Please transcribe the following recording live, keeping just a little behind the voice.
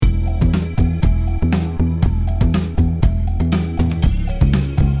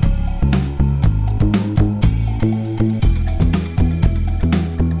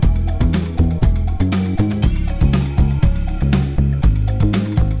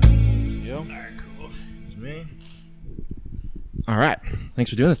All right.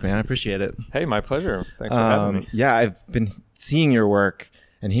 Thanks for doing this, man. I appreciate it. Hey, my pleasure. Thanks for having me. Yeah, I've been seeing your work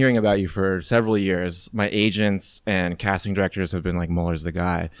and hearing about you for several years. My agents and casting directors have been like, Muller's the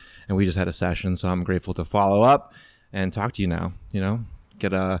guy. And we just had a session, so I'm grateful to follow up and talk to you now,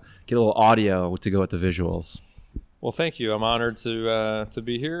 get a little audio to go with the visuals. Well, thank you. I'm honored to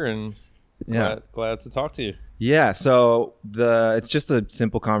be here and glad to talk to you. Yeah, so it's just a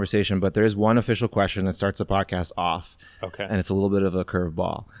simple conversation, but there is one official question that starts the podcast off. Okay. And it's a little bit of a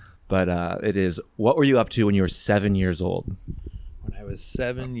curveball. But it is, what were you up to when you were 7 years old? When I was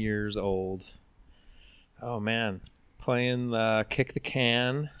 7 years old, oh man, playing kick the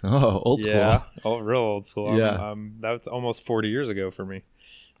can. Oh, old school. Yeah, real old school. Yeah. That's almost 40 years ago for me.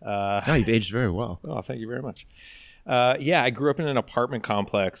 No, you've aged very well. Oh, thank you very much. I grew up in an apartment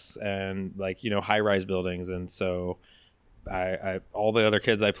complex and high-rise buildings, and so I all the other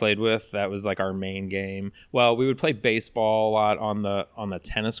kids I played with, that was like our main game. Well, we would play baseball a lot on the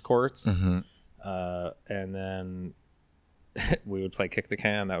tennis courts, and then we would play kick the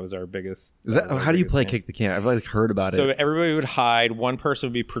can. That was our biggest. How do you play kick the can? I've heard about it. So everybody would hide. One person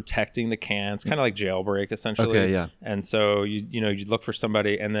would be protecting the can. It's kind of like jailbreak essentially. Okay, yeah. And so you'd look for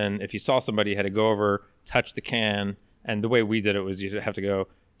somebody, and then if you saw somebody, you had to go over, touch the can, and the way we did it was you'd have to go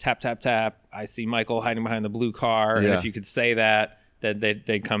tap tap tap. I see Michael hiding behind the blue car, and if you could say that, then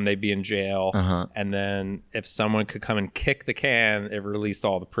they'd be in jail. And then if someone could come and kick the can, it released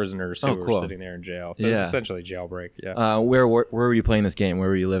all the prisoners who were sitting there in jail. So it's essentially jailbreak. Yeah. Where were you playing this game? Where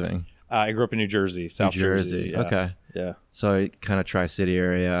were you living? I grew up in New Jersey, South Jersey. Yeah. Okay. Yeah. So kind of Tri-City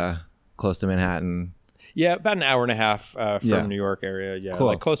area, close to Manhattan. Yeah, about an hour and a half from New York area. Yeah, cool.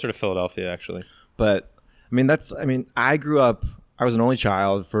 Like closer to Philadelphia, actually. But I grew up. I was an only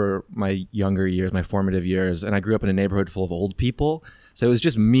child for my younger years, my formative years, and I grew up in a neighborhood full of old people. So it was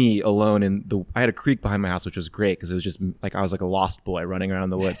just me alone I had a creek behind my house, which was great because it was just like I was like a lost boy running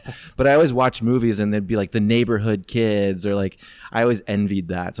around the woods. But I always watched movies and there'd be like the neighborhood kids, or like I always envied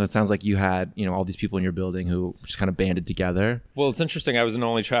that. So it sounds like you had, all these people in your building who just kind of banded together. Well, it's interesting. I was an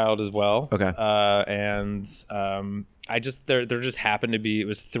only child as well. Okay. There just happened to be, it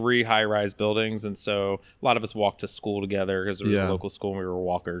was 3 high-rise buildings, and so a lot of us walked to school together because it was a local school and we were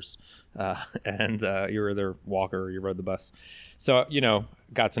walkers. You were either walker or you rode the bus. So,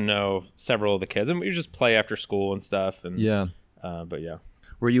 got to know several of the kids, and we would just play after school and stuff. And but yeah.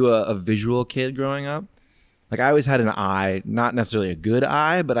 Were you a visual kid growing up? Like I always had an eye, not necessarily a good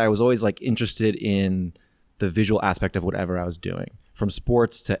eye, but I was always like interested in the visual aspect of whatever I was doing, from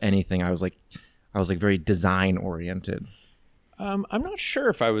sports to anything. I was like very design oriented. I'm not sure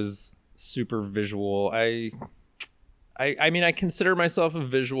if I was super visual. I mean, I consider myself a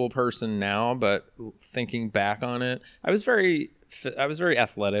visual person now, but thinking back on it, I was very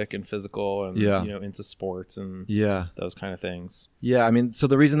athletic and physical and, into sports and those kind of things. Yeah. I mean, so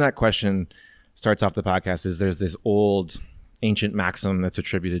the reason that question starts off the podcast is there's this old ancient maxim that's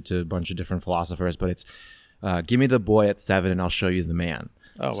attributed to a bunch of different philosophers, but it's, give me the boy at 7 and I'll show you the man.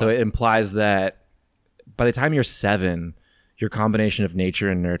 So it implies that by the time you're 7, your combination of nature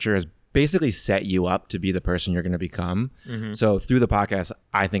and nurture has basically set you up to be the person you're going to become. So through the podcast,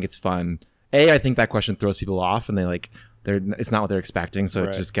 I think it's fun. I think that question throws people off and it's not what they're expecting. So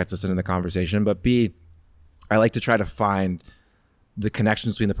it just gets us into the conversation. But B, I like to try to find the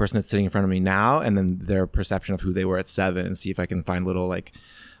connections between the person that's sitting in front of me now and then their perception of who they were at 7 and see if I can find little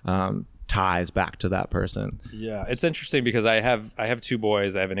ties back to that person. Yeah, it's interesting because I have 2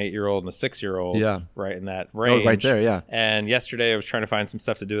 boys. I have an 8-year-old and a 6-year-old. Yeah, right in that range. Oh, right there. Yeah. And yesterday I was trying to find some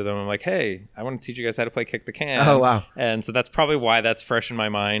stuff to do with them. I'm like, hey, I want to teach you guys how to play kick the can. Oh wow. And so that's probably why that's fresh in my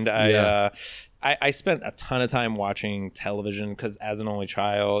mind. I spent a ton of time watching television because as an only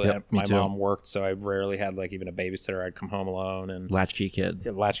child, my mom worked, so I rarely had like even a babysitter. I'd come home alone and latchkey kid.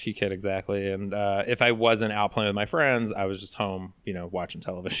 Yeah, latchkey kid, exactly. And if I wasn't out playing with my friends, I was just home, watching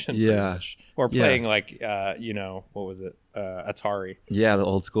television. Yeah, or playing what was it, Atari? Yeah, the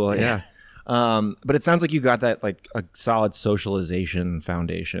old school. Yeah. But it sounds like you got that like a solid socialization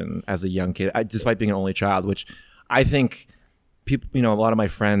foundation as a young kid, despite being an only child, which I think people, a lot of my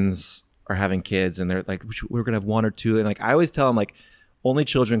friends are having kids and they're like, we're gonna have 1 or 2, and like I always tell them like only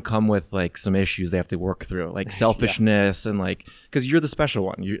children come with like some issues they have to work through, like selfishness and like because you're the special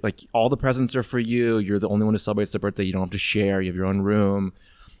one. You're like all the presents are for you. You're the only one who celebrates the birthday. You don't have to share. You have your own room,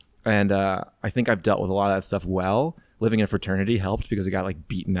 and I think I've dealt with a lot of that stuff well. Living in a fraternity helped because it got like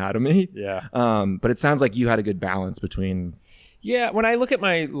beaten out of me. Yeah. But it sounds like you had a good balance between. Yeah, when I look at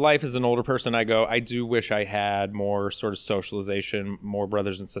my life as an older person, I go, I do wish I had more sort of socialization, more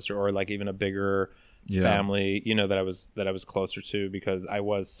brothers and sisters, or like even a bigger family, that I was closer to, because I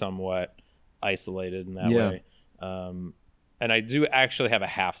was somewhat isolated in that way. And I do actually have a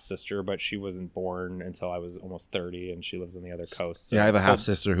half sister, but she wasn't born until I was almost 30, and she lives on the other coast. So yeah, I have a half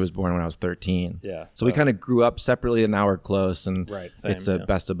sister who was born when I was 13. Yeah. So we kind of grew up separately, and now we're close, and same, it's the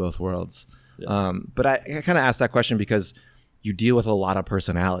best of both worlds. Yeah. But I kind of asked that question because you deal with a lot of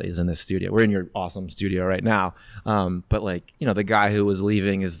personalities in this studio. We're in your awesome studio right now. But like, you know, the guy who was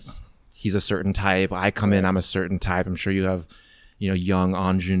leaving he's a certain type. I come in, I'm a certain type. I'm sure you have, you know, young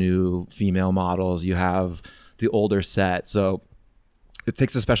ingenue female models. You have the older set. So it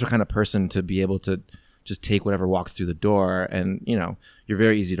takes a special kind of person to be able to just take whatever walks through the door. And, you know, you're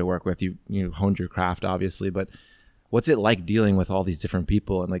very easy to work with. You honed your craft, obviously, but what's it like dealing with all these different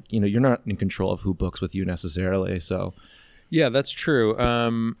people? And like, you know, you're not in control of who books with you necessarily. So yeah, that's true.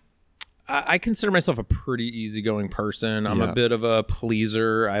 I consider myself a pretty easygoing person. I'm a bit of a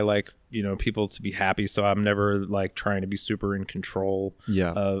pleaser. I like, you know, people to be happy. So I'm never like trying to be super in control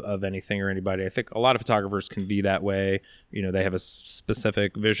of anything or anybody. I think a lot of photographers can be that way. You know, they have a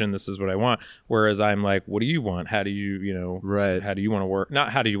specific vision. This is what I want. Whereas I'm like, what do you want? How do you, you know, how do you want to work?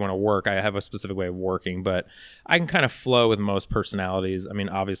 Not how do you want to work? I have a specific way of working, but I can kind of flow with most personalities. I mean,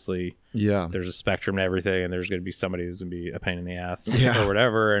 obviously, there's a spectrum to everything, and there's going to be somebody who's going to be a pain in the ass or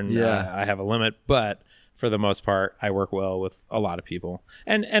whatever. And I have a limit, but for the most part, I work well with a lot of people,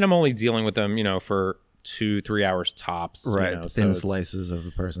 and I'm only dealing with them, you know, for 2-3 hours tops, right? You know, thin slices of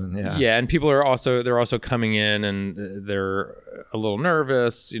a person, and people are also coming in, and they're a little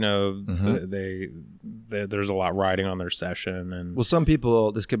nervous, you know. They there's a lot riding on their session, and well, some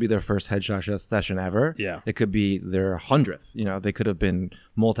people, this could be their first headshot session ever. It could be their 100th. You know, they could have been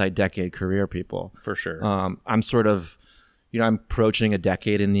multi-decade career people for sure. I'm sort of, you know, I'm approaching a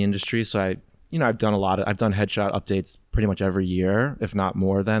decade in the industry, so I've done headshot updates pretty much every year, if not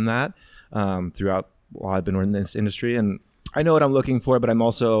more than that, throughout while I've been in this industry. And I know what I'm looking for, but I'm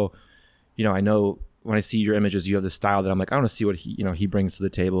also, you know, I know when I see your images, you have this style that I'm like, I want to see what he brings to the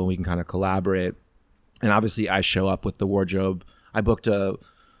table, and we can kind of collaborate. And obviously I show up with the wardrobe. I booked a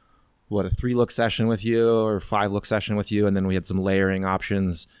 3-look session with you or 5-look session with you. And then we had some layering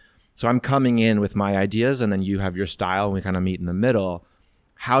options. So I'm coming in with my ideas, and then you have your style, and we kind of meet in the middle.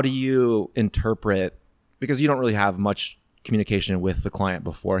 How do you interpret, because you don't really have much communication with the client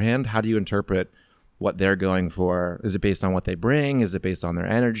beforehand, how do you interpret what they're going for? Is it based on what they bring? Is it based on their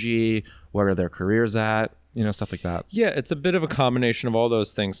energy? Where are their careers at? You know, stuff like that. Yeah, it's a bit of a combination of all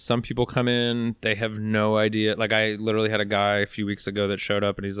those things. Some people come in, they have no idea. Like, I literally had a guy a few weeks ago that showed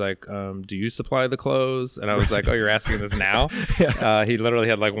up, and he's like, do you supply the clothes? And I was like, oh, you're asking this now? He literally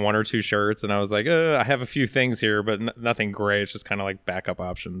had like 1 or 2 shirts, and I was like, I have a few things here, but nothing great. It's just kind of like backup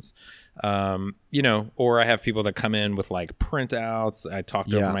options. You know, or I have people that come in with like printouts. I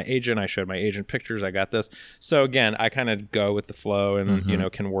talked over my agent. I showed my agent pictures. I got this. So again, I kind of go with the flow, and you know,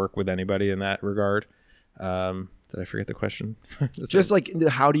 can work with anybody in that regard. Did I forget the question? Just like,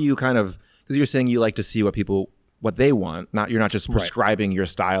 how do you kind of, because you're saying you like to see what they want, you're not just prescribing your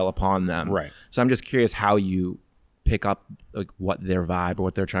style upon them. Right. So I'm just curious how you pick up like what their vibe or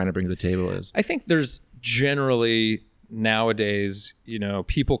what they're trying to bring to the table is. I think there's generally nowadays, you know,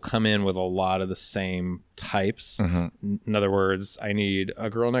 people come in with a lot of the same types. In other words, I need a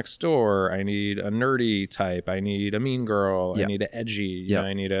girl next door. I need a nerdy type. I need a mean girl. I need an edgy. You know,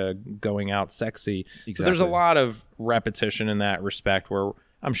 I need a going out sexy. Exactly. So there's a lot of repetition in that respect, where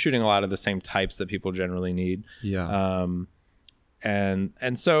I'm shooting a lot of the same types that people generally need. And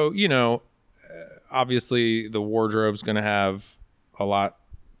so, you know, obviously the wardrobe's going to have a lot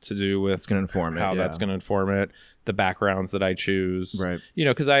to do with it's going to inform how it, that's going to inform it, the backgrounds that I choose, right? You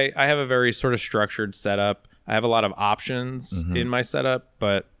know, because I have a very sort of structured setup. I have a lot of options in my setup,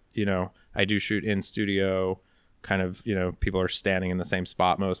 but you know, I do shoot in studio, kind of, you know, people are standing in the same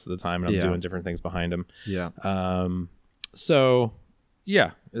spot most of the time, and I'm doing different things behind them. So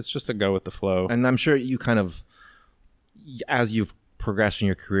yeah, it's just a go with the flow. And I'm sure you kind of, as you've progressed in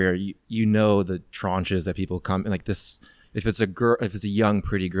your career, you know the tranches that people come like this. If it's a young,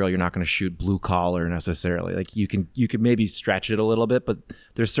 pretty girl, you're not going to shoot blue collar necessarily. Like you could maybe stretch it a little bit, but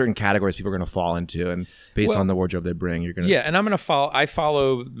there's certain categories people are going to fall into, and based on the wardrobe they bring, you're going to. Yeah, and I'm going to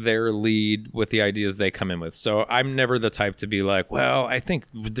follow their lead with the ideas they come in with. So I'm never the type to be like, well, I think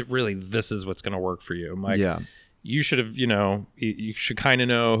really this is what's going to work for you. I'm like, you should have, you know, you should kind of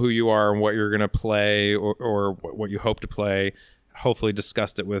know who you are and what you're going to play or what you hope to play. Hopefully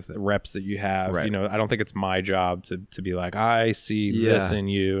discussed it with reps that you have. You know, I don't think it's my job to be like, I see this in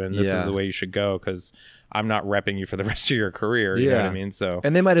you, and this is the way you should go, because I'm not repping you for the rest of your career. You know what I mean? So,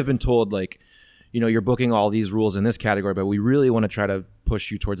 and they might have been told like, you know, you're booking all these rules in this category, but we really want to try to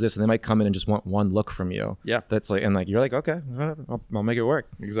push you towards this, and they might come in and just want one look from you. That's like, and like you're like, okay, I'll make it work.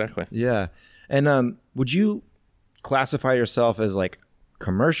 Exactly. And would you classify yourself as like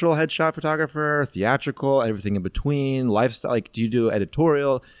commercial headshot photographer, theatrical, everything in between, lifestyle? Like, do you do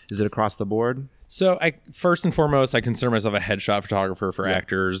editorial? Is it across the board? So first and foremost, I consider myself a headshot photographer for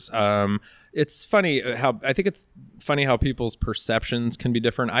actors. It's funny how people's perceptions can be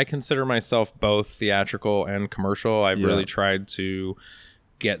different. I consider myself both theatrical and commercial. I've really tried to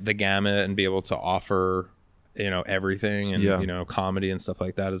get the gamut and be able to offer, everything and, comedy and stuff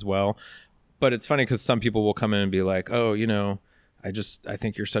like that as well. But it's funny because some people will come in and be like, oh, I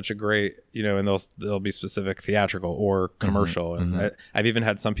think you're such a great, and they'll be specific theatrical or commercial. And I've even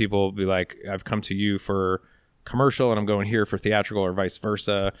had some people be like, I've come to you for commercial and I'm going here for theatrical or vice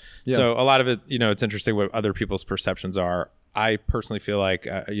versa. Yeah. So a lot of it, it's interesting what other people's perceptions are. I personally feel like,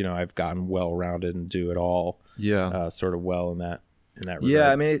 I've gotten well-rounded and do it all sort of well in that regard.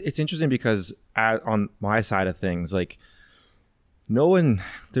 Yeah, I mean, it's interesting because on my side of things, like,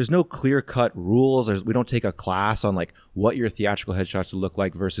 there's no clear-cut rules. We don't take a class on like what your theatrical headshots look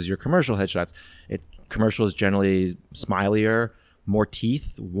like versus your commercial headshots. Commercial is generally smilier, more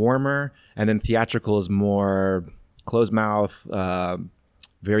teeth, warmer, and then theatrical is more closed mouth,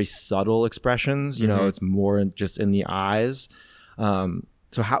 very subtle expressions. It's more just in the eyes.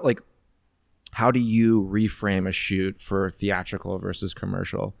 So how do you reframe a shoot for theatrical versus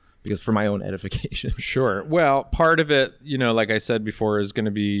commercial? Because for my own edification. Sure. Well, part of it, like I said before, is going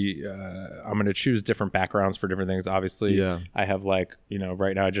to be, I'm going to choose different backgrounds for different things. Obviously, I have right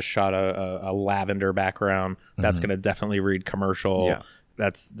now I just shot a lavender background. That's going to definitely read commercial. Yeah.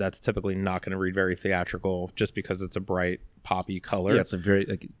 That's typically not going to read very theatrical just because it's a bright poppy color. Yeah, it's a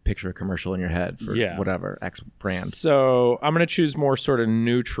very picture a commercial in your head for whatever X brand. So I'm going to choose more sort of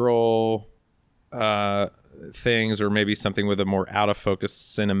neutral things, or maybe something with a more out of focus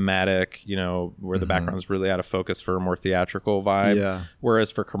cinematic, where the background's really out of focus for a more theatrical vibe. Yeah.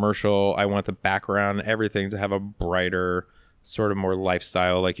 Whereas for commercial, I want the background, everything to have a brighter, sort of more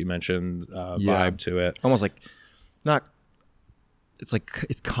lifestyle, like you mentioned, vibe to it. Almost like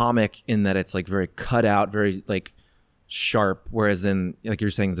it's comic in that it's like very cut out, very like sharp, whereas in, like you're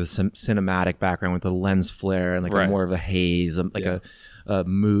saying, the cinematic background with the lens flare and like a more of a haze, like a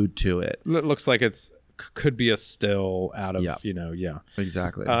mood to it. It looks like could be a still out of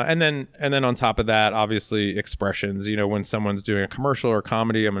exactly. And then on top of that, obviously expressions. When someone's doing a commercial or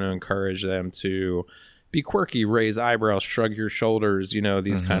comedy, I'm going to encourage them to be quirky, raise eyebrows, shrug your shoulders.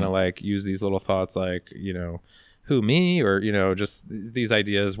 These kind of like use these little thoughts like who, me, or just these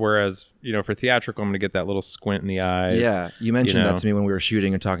ideas. Whereas for theatrical, I'm going to get that little squint in the eyes. Yeah, you mentioned that to me when we were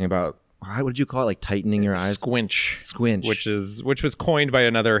shooting and talking about. What did you call it? Like tightening your eyes? Squinch. Which was coined by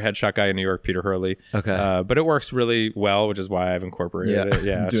another headshot guy in New York, Peter Hurley. Okay. But it works really well, which is why I've incorporated it.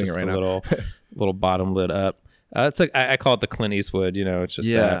 Yeah, I'm doing it right now. little bottom lid up. It's like I call it the Clint Eastwood. It's just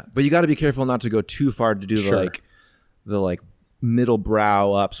that. But you got to be careful not to go too far to do the middle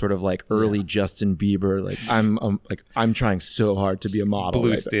brow up, sort of like early Justin Bieber. Like I'm trying so hard to be a model.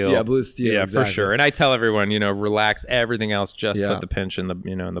 Blue Steel. Yeah, Blue Steel. Yeah, exactly. For sure. And I tell everyone, relax everything else. Just put the pinch in the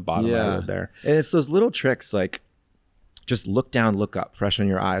in the bottom eyelid there. And it's those little tricks, like just look down, look up, freshen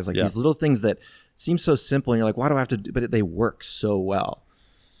your eyes. Like these little things that seem so simple, and you're like, why do I have to do? But they work so well.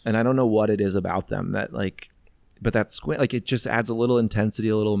 And I don't know what it is about them that but that squint, it just adds a little intensity,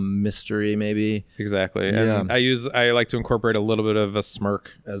 a little mystery, maybe. Exactly. And I like to incorporate a little bit of a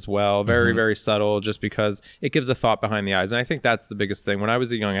smirk as well. Very, very subtle, just because it gives a thought behind the eyes. And I think that's the biggest thing. When I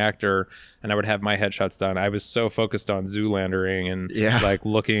was a young actor and I would have my headshots done, I was so focused on Zoolandering and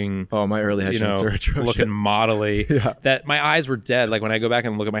looking. Oh, my early headshots are atrocious. Looking modelly. That my eyes were dead. Like when I go back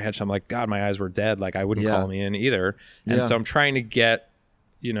and look at my headshot, I'm like, God, my eyes were dead. Like I wouldn't call me in either. And so I'm trying to get,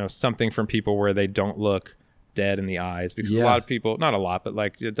 something from people where they don't look dead in the eyes, because a lot of people, not a lot, but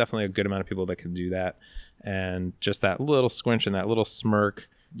definitely a good amount of people that can do that, and just that little squinch and that little smirk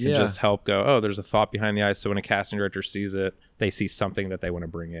can just help go, oh, there's a thought behind the eyes. So when a casting director sees it, they see something that they want to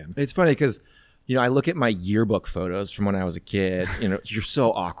bring in. It's funny because I look at my yearbook photos from when I was a kid. You're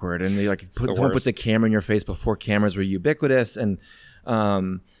so awkward, and they someone puts a camera in your face before cameras were ubiquitous, and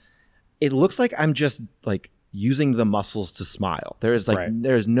it looks like I'm just using the muscles to smile. There's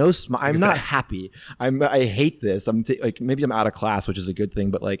there's no smile. I'm not happy. I hate this. Maybe I'm out of class, which is a good thing,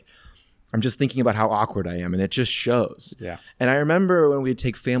 but I'm just thinking about how awkward I am, and it just shows. Yeah. And I remember when we'd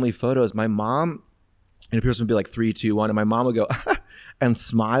take family photos, my mom, and a person would be like 3, 2, 1, and my mom would go and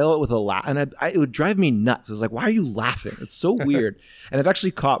smile with a laugh, and it would drive me nuts. I was like, why are you laughing? It's so weird. And I've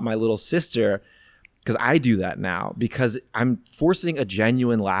actually caught my little sister, because I do that now, because I'm forcing a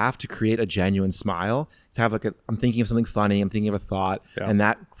genuine laugh to create a genuine smile. To have I'm thinking of something funny, I'm thinking of a thought, and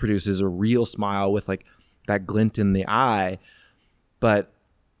that produces a real smile with that glint in the eye. But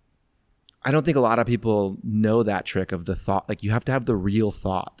I don't think a lot of people know that trick of the thought. Like, you have to have the real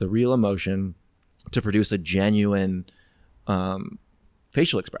thought, the real emotion to produce a genuine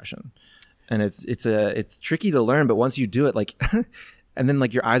facial expression. And it's tricky to learn, but once you do it, like, and then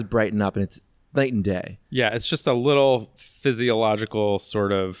like your eyes brighten up and it's night and day. Yeah, it's just a little physiological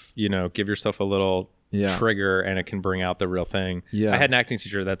sort of, give yourself a little trigger and it can bring out the real thing. Yeah. I had an acting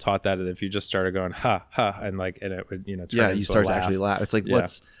teacher that taught that if you just started going, ha, ha, and it would, turn you start to actually laugh. It's like,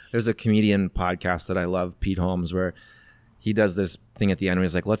 there's a comedian podcast that I love, Pete Holmes, where he does this thing at the end where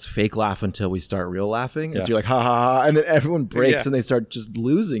he's like, let's fake laugh until we start real laughing. And so you're like, ha, ha, ha. And then everyone breaks and they start just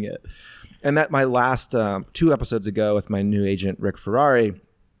losing it. And that my last 2 episodes ago with my new agent, Rick Ferrari,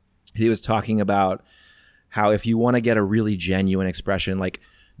 he was talking about how if you want to get a really genuine expression, like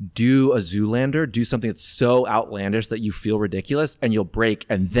do a Zoolander, do something that's so outlandish that you feel ridiculous and you'll break,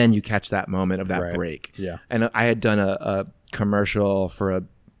 and then you catch that moment of that break. Yeah. And I had done a commercial for a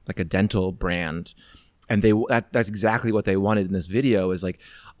dental brand, and that's exactly what they wanted in this video, is like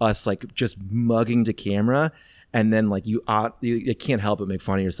us like just mugging to camera, and then like you can't help but make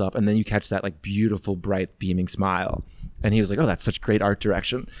fun of yourself, and then you catch that like beautiful, bright, beaming smile. And he was like, "Oh, that's such great art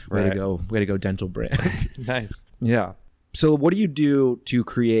direction. Way to go, dental brand." Nice. Yeah. So what do you do to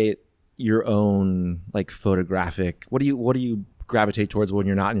create your own like photographic? What do you gravitate towards when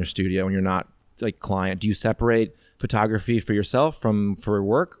you're not in your studio, when you're not like client? Do you separate photography for yourself for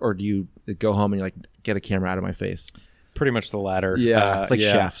work, or do you go home and you're like, get a camera out of my face? Pretty much the latter. Yeah, it's like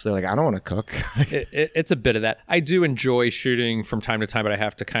chefs. They're like, I don't want to cook. It's a bit of that. I do enjoy shooting from time to time, but I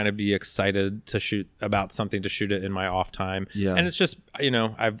have to kind of be excited to shoot about something, to shoot it in my off time. Yeah. And it's just,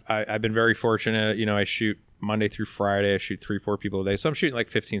 I've been very fortunate. I shoot Monday through Friday. I shoot 3-4 people a day. So I'm shooting like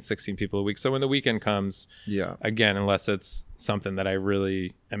 15, 16 people a week. So when the weekend comes, again, unless it's something that I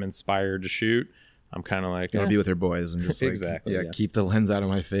really am inspired to shoot, I'm kind of like, you want to be with your boys and just like, exactly. Keep the lens out of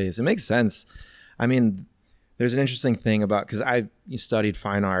my face. It makes sense. I mean, there's an interesting thing about, because I studied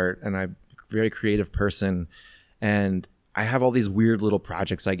fine art and I'm a very creative person, and I have all these weird little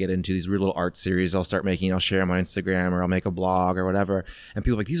projects I get into, these weird little art series I'll start making. I'll share them on Instagram, or I'll make a blog or whatever. And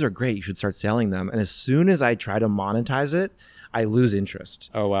people are like, these are great. You should start selling them. And as soon as I try to monetize it, I lose interest.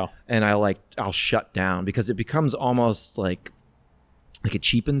 Oh, wow. And I'll shut down, because it becomes almost like it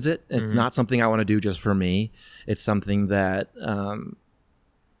cheapens it. It's not something I want to do just for me. It's something that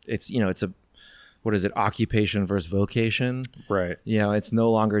it's a, what is it, occupation versus vocation, right? It's no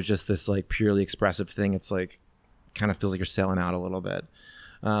longer just this like purely expressive thing. It's like kind of feels like you're selling out a little bit.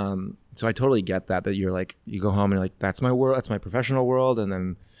 So I totally get that you're like, you go home and you're like, that's my world, that's my professional world. And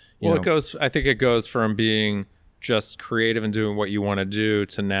then I think it goes from being just creative and doing what you want to do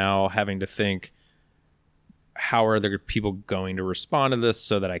to now having to think, how are the people going to respond to this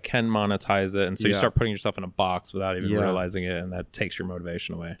so that I can monetize it? And so you start putting yourself in a box without even realizing it, and that takes your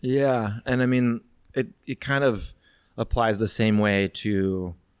motivation away. Yeah. And I mean, it kind of applies the same way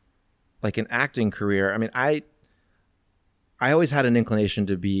to like an acting career. I mean, I always had an inclination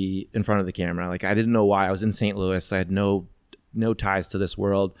to be in front of the camera. Like, I didn't know why. I was in St. Louis. I had no ties to this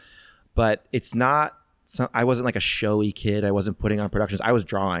world, but it's not, I wasn't like a showy kid. I wasn't putting on productions. I was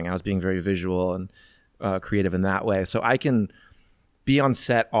drawing. I was being very visual and creative in that way. So I can be on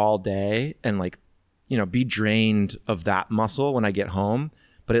set all day and like, be drained of that muscle when I get home,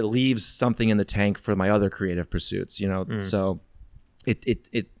 but it leaves something in the tank for my other creative pursuits, So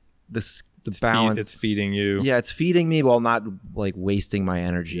the balance, it's feeding you. Yeah. It's feeding me while not like wasting my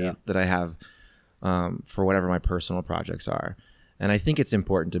energy that I have for whatever my personal projects are. And I think it's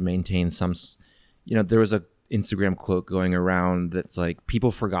important to maintain some, there was a Instagram quote going around that's like,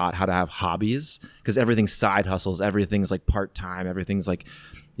 people forgot how to have hobbies, because everything's side hustles, everything's like part-time, everything's like,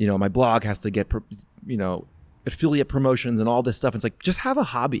 my blog has to get affiliate promotions and all this stuff. It's like, just have a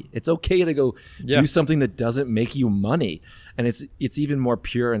hobby. It's okay to go do something that doesn't make you money, and it's even more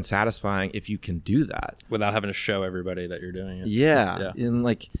pure and satisfying if you can do that without having to show everybody that you're doing it. And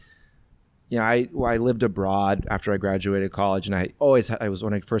like, I lived abroad after I graduated college, and I was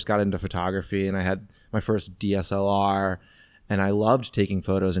when I first got into photography, and I had my first DSLR, and I loved taking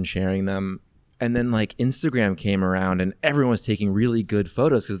photos and sharing them. And then like Instagram came around, and everyone was taking really good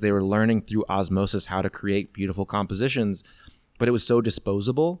photos because they were learning through osmosis how to create beautiful compositions. But it was so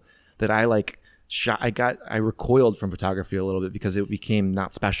disposable that I recoiled from photography a little bit, because it became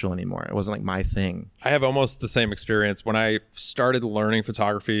not special anymore. It wasn't like my thing. I have almost the same experience. When I started learning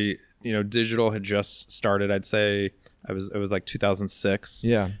photography, digital had just started. I'd say it was like 2006.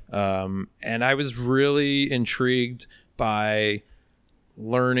 Yeah. And I was really intrigued by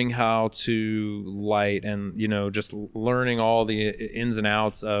learning how to light and, just learning all the ins and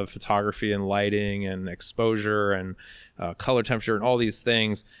outs of photography and lighting and exposure and color temperature and all these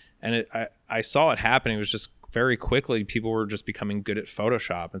things. And I saw it happening. It was just very quickly, people were just becoming good at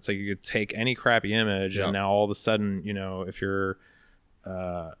Photoshop. It's like you could take any crappy image, and now all of a sudden, you know, if you're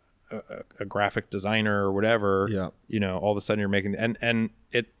a graphic designer or whatever, you know, all of a sudden you're making, and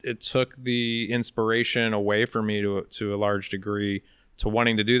it took the inspiration away from me to a large degree to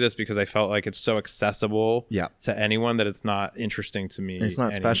wanting to do this, because I felt like it's so accessible to anyone that it's not interesting to me. It's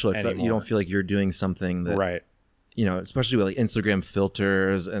not special. You don't feel like you're doing something that, you know, especially with like Instagram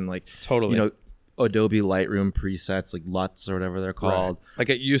filters and like, you know, Adobe Lightroom presets, like LUTs or whatever they're called. Like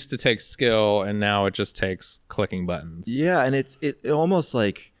it used to take skill, and now it just takes clicking buttons. Yeah. And it almost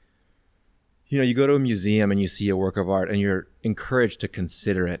like, you know, you go to a museum and you see a work of art and you're encouraged to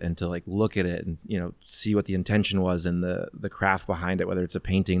consider it and to like look at it and, you know, see what the intention was and the craft behind it, whether it's a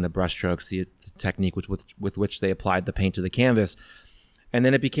painting, the brushstrokes, the technique with which they applied the paint to the canvas. And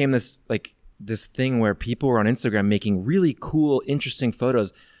then it became this thing where people were on Instagram making really cool, interesting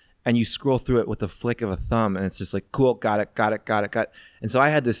photos, and you scroll through it with a flick of a thumb and it's just like, cool, got it. And so I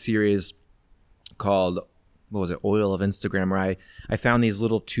had this series called, what was it, Oil of Instagram, where I found these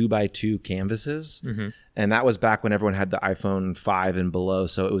little 2x2 canvases. And that was back when everyone had the iPhone 5 and below.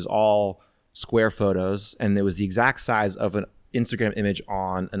 So it was all square photos, and it was the exact size of an Instagram image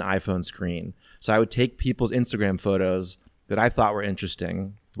on an iPhone screen. So I would take people's Instagram photos that I thought were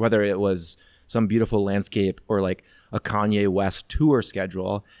interesting, whether it was some beautiful landscape or like a Kanye West tour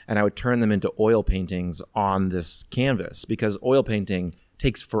schedule, and I would turn them into oil paintings on this canvas, because oil painting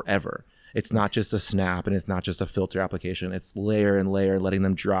takes forever. It's not just a snap, and it's not just a filter application. It's layer and layer, letting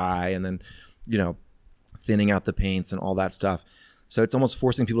them dry, and then, you know, thinning out the paints and all that stuff. So it's almost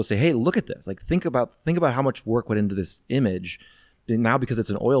forcing people to say, hey, look at this. Like, think about how much work went into this image. And now, because it's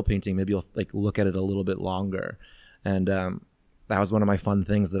an oil painting, maybe you'll like look at it a little bit longer. And that was one of my fun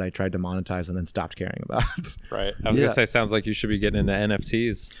things that I tried to monetize and then stopped caring about. Right. I was gonna say, sounds like you should be getting into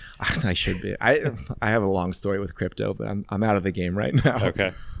NFTs. I should be. I have a long story with crypto, but I'm out of the game right now.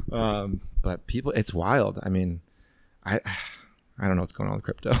 Okay. But people, it's wild. I mean, I don't know what's going on with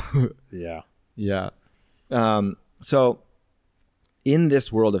crypto. Yeah. So in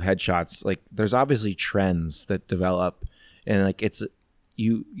this world of headshots, like there's obviously trends that develop, and like it's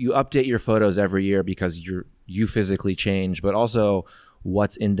you update your photos every year because you physically change, but also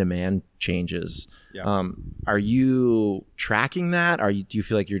what's in demand changes. Are you tracking that? Do you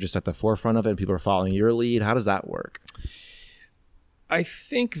feel like you're just at the forefront of it and people are following your lead? How does that work? I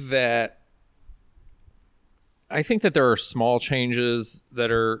think that there are small changes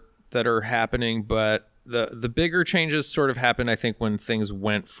that are happening, but the bigger changes sort of happen, I think, when things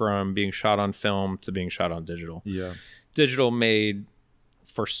went from being shot on film to being shot on digital. Digital made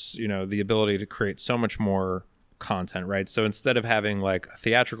for, you know, the ability to create so much more content, right? So instead of having like a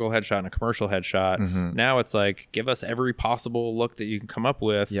theatrical headshot and a commercial headshot, now it's like, give us every possible look that you can come up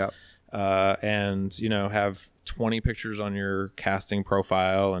with. And, you know, have 20 pictures on your casting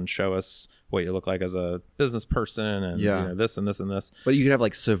profile and show us what you look like as a business person, and you know, this and this and this. But you could have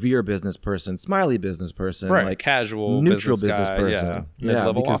like severe business person, smiley business person, right? Like casual, neutral business person,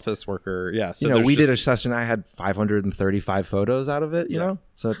 mid-level office worker. So you know, we did a session. I had 535 photos out of it. You know,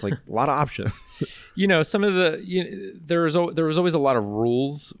 so it's like a lot of options. You know, some of the there was always a lot of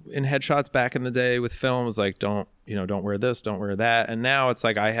rules in headshots back in the day with films, like don't wear this, don't wear that. And now it's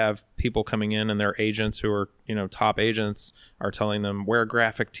like I have people coming in and their agents who are, you know, top agents are telling them wear a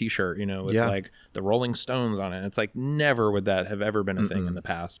graphic t-shirt, you know, with like the Rolling Stones on it. And it's like, never would that have ever been a thing in the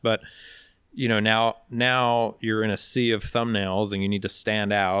past. But, you know, now you're in a sea of thumbnails and you need to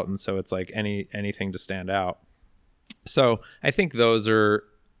stand out. And so it's like anything to stand out. So I think those are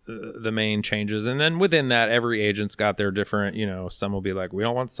the main changes. And then within that, every agent's got their different, you know, some will be like, we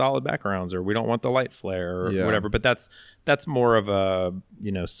don't want solid backgrounds, or we don't want the light flare, or whatever. But that's more of a,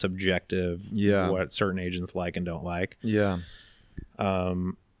 you know, subjective, what certain agents like and don't like.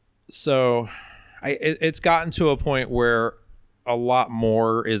 So it's gotten to a point where a lot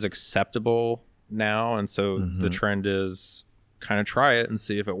more is acceptable now. And so the trend is kind of try it and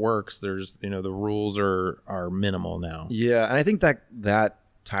see if it works. There's, you know, the rules are minimal now. Yeah. And I think that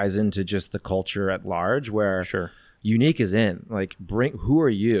ties into just the culture at large, where unique is in. Like, who are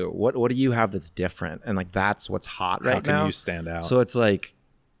you? What do you have that's different? And like, that's what's hot right now. How can you stand out? So it's like,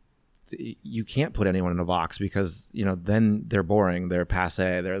 you can't put anyone in a box, because, you know, then they're boring, they're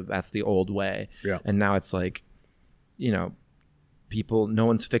passé, that's the old way. And now it's like, you know, no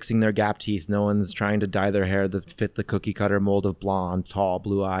one's fixing their gap teeth, no one's trying to dye their hair to fit the cookie cutter mold of blonde, tall,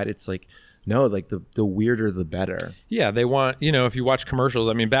 blue-eyed. It's like, No, like the weirder the better. Yeah, they want, if you watch commercials,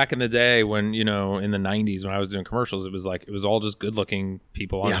 I mean, back in the day when, in the 90s when I was doing commercials, it was all just good looking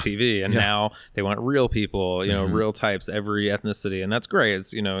people on TV. And now they want real people, real types, every ethnicity. And that's great.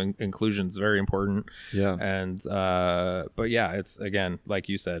 It's, inclusion is very important. Yeah. And, but yeah, it's, again, like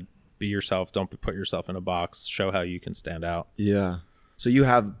you said, be yourself. Don't put yourself in a box. Show how you can stand out. Yeah. So you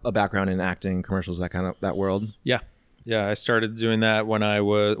have a background in acting, commercials, that world? Yeah. Yeah, I started doing that when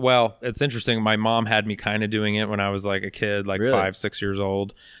it's interesting. My mom had me kind of doing it when I was like a kid, like really? 5-6 years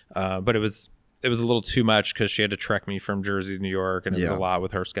old. But it was a little too much because she had to trek me from Jersey to New York, and it was a lot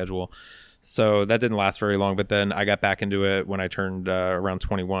with her schedule. So that didn't last very long. But then I got back into it when I turned around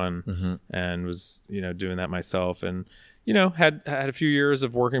 21 and was, doing that myself. And, had a few years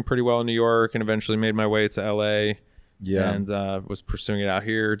of working pretty well in New York, and eventually made my way to LA. Yeah. And was pursuing it out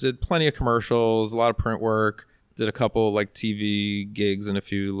here. Did plenty of commercials, a lot of print work. Did a couple like TV gigs and a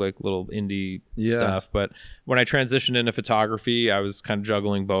few like little indie stuff. But when I transitioned into photography, I was kind of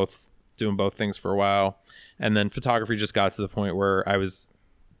juggling doing both things for a while. And then photography just got to the point where I was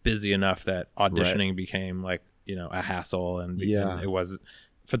busy enough that auditioning became like, a hassle. And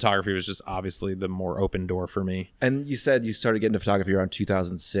photography was just obviously the more open door for me. And you said you started getting into photography around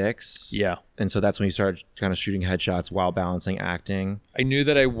 2006. Yeah. And so that's when you started kind of shooting headshots while balancing acting. I knew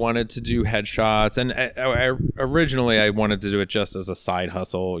that I wanted to do headshots, and I originally I wanted to do it just as a side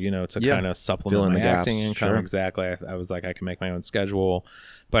hustle, to kind of supplement my acting income. Sure. Exactly. I was like, I can make my own schedule.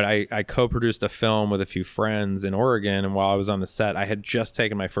 But I co-produced a film with a few friends in Oregon, and while I was on the set, I had just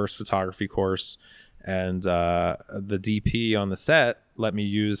taken my first photography course, and the DP on the set let me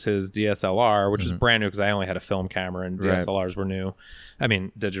use his DSLR, which is brand new because I only had a film camera and DSLRs were new. I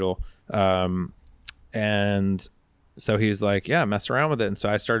mean, digital. And so he was like, yeah, mess around with it. And so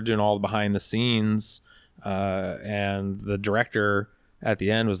I started doing all the behind the scenes. And the director at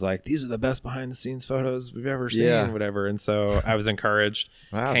the end was like, these are the best behind the scenes photos we've ever seen, whatever. And so I was encouraged,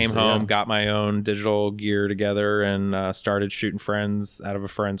 came home, got my own digital gear together, and started shooting friends out of a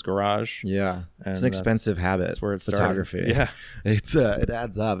friend's garage. Yeah. It's an expensive habit. That's where it's photography. Yeah. It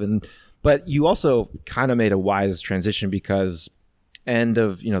adds up. But you also kind of made a wise transition because end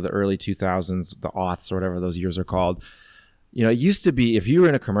of, the early 2000s, the aughts or whatever those years are called, it used to be if you were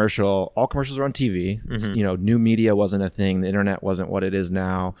in a commercial, all commercials were on TV. New media wasn't a thing. The internet wasn't what it is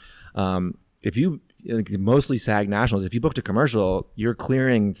now. If you, mostly SAG nationals, if you booked a commercial, you're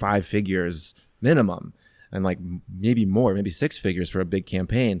clearing 5 figures minimum, and like maybe more, maybe 6 figures for a big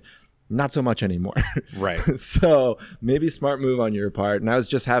campaign. Not so much anymore. Right. So maybe smart move on your part. And I was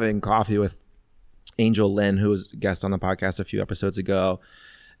just having coffee with Angel Lin, who was a guest on the podcast a few episodes ago.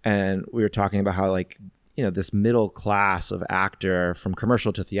 And we were talking about how this middle class of actor from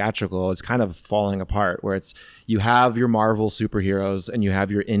commercial to theatrical is kind of falling apart, where it's you have your Marvel superheroes and you have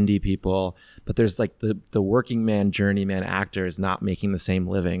your indie people, but there's like the working man, journeyman actor is not making the same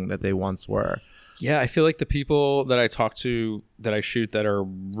living that they once were. Yeah, I feel like the people that I talk to that I shoot that are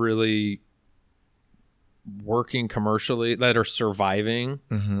really working commercially, that are surviving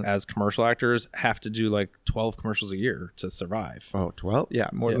as commercial actors, have to do like 12 commercials a year to survive. Oh, 12? Yeah,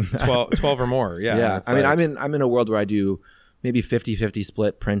 more than that. 12 or more. Yeah. Yeah. I mean, I'm in a world where I do maybe 50-50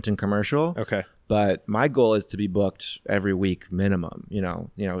 split print and commercial. Okay. But my goal is to be booked every week minimum.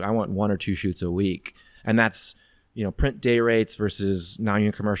 I want 1 or 2 shoots a week. And that's, print day rates versus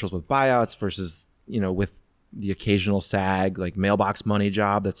non-union commercials with buyouts versus, with the occasional SAG like mailbox money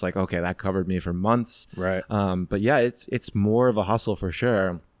job that's like, okay, that covered me for months. Right. But yeah, it's more of a hustle for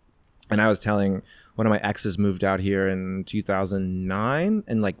sure. And I was telling one of my exes moved out here in 2009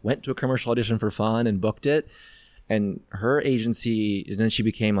 and like went to a commercial audition for fun and booked it. And her agency, and then she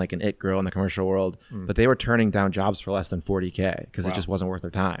became like an it girl in the commercial world, but they were turning down jobs for less than 40K because it just wasn't worth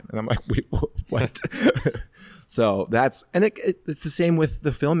their time. And I'm like, wait, what? So it's the same with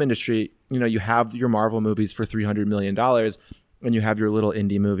the film industry. You have your Marvel movies for $300 million and you have your little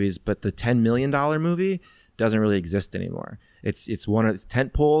indie movies, but the $10 million movie doesn't really exist anymore. It's one of its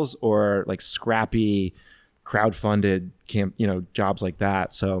tent poles or like scrappy crowdfunded jobs like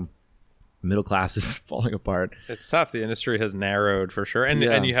that. So middle class is falling apart. It's tough. The industry has narrowed for sure.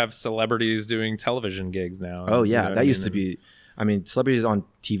 And you have celebrities doing television gigs now. Oh yeah. That used to be, celebrities on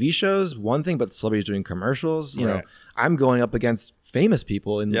TV shows, one thing, but celebrities doing commercials, I'm going up against famous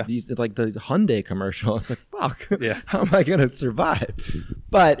people in these, like the Hyundai commercial. It's like, fuck, how am I going to survive?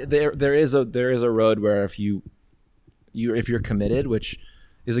 But there is a road where if you're committed, which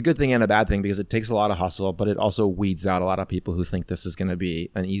is a good thing and a bad thing because it takes a lot of hustle, but it also weeds out a lot of people who think this is going to be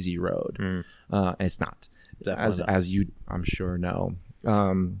an easy road. And it's not. Definitely as you, I'm sure, know.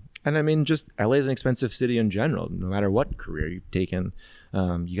 And I mean, just LA is an expensive city in general. No matter what career you've taken,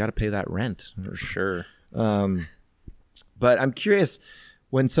 you got to pay that rent. For sure. But I'm curious,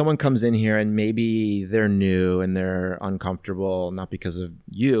 when someone comes in here and maybe they're new and they're uncomfortable, not because of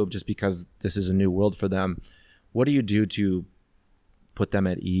you, just because this is a new world for them, what do you do to put them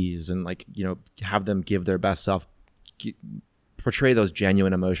at ease and, like, you know, have them give their best self, portray those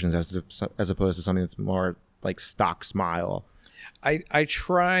genuine emotions as opposed to something that's more like stock smile? I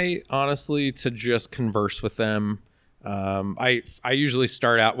try honestly to just converse with them. I usually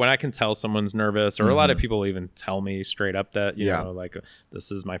start out when I can tell someone's nervous, or a lot of people even tell me straight up that, you know, like,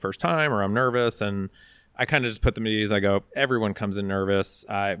 this is my first time, or I'm nervous. And I kind of just put them at ease. I go, everyone comes in nervous.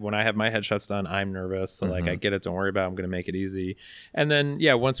 When I have my headshots done, I'm nervous. So like, I get it. Don't worry about it. I'm going to make it easy. And then,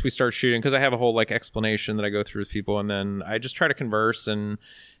 yeah, once we start shooting, cause I have a whole like explanation that I go through with people, and then I just try to converse, and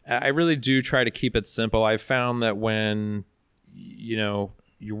I really do try to keep it simple. I've found that when, you know,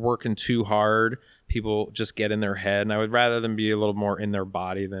 you're working too hard, people just get in their head, and I would rather them be a little more in their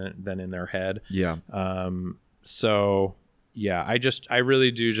body than in their head. Yeah. So yeah, I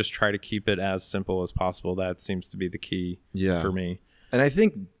really do just try to keep it as simple as possible. That seems to be the key for me. And I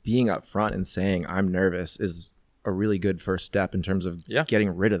think being upfront and saying I'm nervous is a really good first step in terms of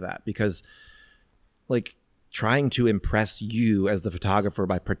getting rid of that, because like, trying to impress you as the photographer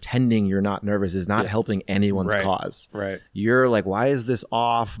by pretending you're not nervous is not helping anyone's cause. Right. You're like, why is this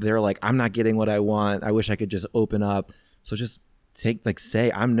off? They're like, I'm not getting what I want. I wish I could just open up. So just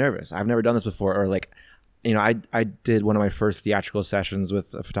say, I'm nervous. I've never done this before. Or like, you know, I did one of my first theatrical sessions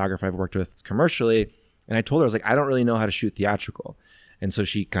with a photographer I've worked with commercially. And I told her, I was like, I don't really know how to shoot theatrical. And so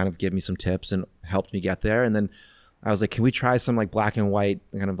she kind of gave me some tips and helped me get there. And then I was like, can we try some like black and white,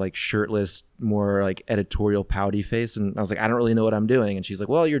 kind of like shirtless, more like editorial pouty face? And I was like, I don't really know what I'm doing. And she's like,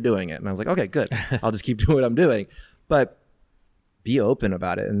 well, you're doing it. And I was like, okay, good. I'll just keep doing what I'm doing. But be open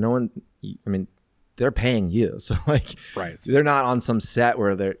about it. And no one, I mean, they're paying you. So like, they're not on some set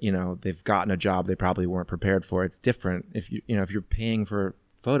where they're, you know, they've gotten a job they probably weren't prepared for. It's different. If if you're paying for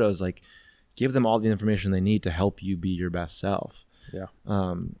photos, like, give them all the information they need to help you be your best self. Yeah.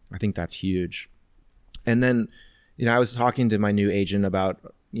 I think that's huge. And then, you know, I was talking to my new agent about,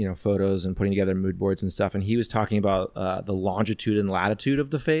 you know, photos and putting together mood boards and stuff. And he was talking about the longitude and latitude of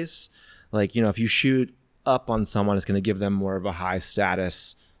the face. Like, you know, if you shoot up on someone, it's going to give them more of a high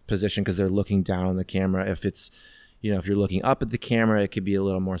status position because they're looking down on the camera. If it's, you know, if you're looking up at the camera, it could be a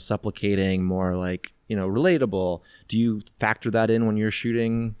little more supplicating, more like, you know, relatable. Do you factor that in when you're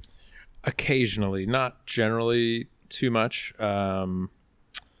shooting? Occasionally, not generally too much.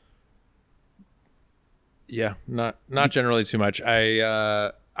 Yeah, not generally too much.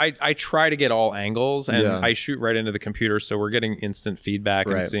 I try to get all angles, and I shoot right into the computer, so we're getting instant feedback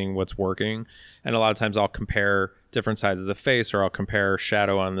and seeing what's working. And a lot of times I'll compare different sides of the face, or I'll compare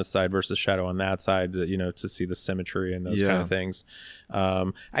shadow on this side versus shadow on that side, you know, to see the symmetry and those kind of things.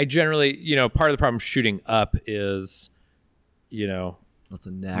 I generally, you know, part of the problem shooting up is, you know, that's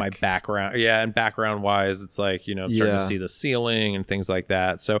a neck. My background. Yeah. And background wise, it's like, you know, I'm starting to see the ceiling and things like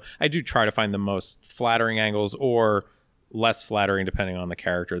that. So I do try to find the most flattering angles, or less flattering depending on the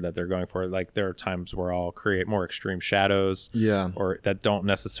character that they're going for. Like, there are times where I'll create more extreme shadows, or that don't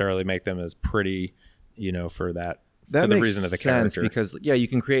necessarily make them as pretty, you know, for that for the reason of the character. Because you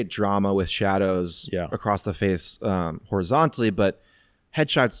can create drama with shadows across the face horizontally, but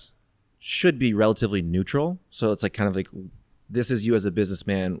headshots should be relatively neutral. So it's like kind of like, this is you as a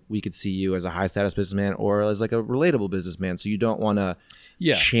businessman. We could see you as a high status businessman or as like a relatable businessman. So you don't want to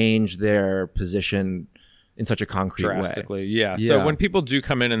change their position in such a concrete drastically way. Yeah. So when people do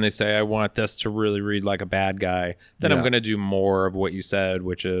come in and they say, I want this to really read like a bad guy, then I'm going to do more of what you said,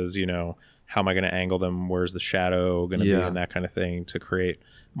 which is, you know, how am I going to angle them? Where's the shadow going to be, and that kind of thing, to create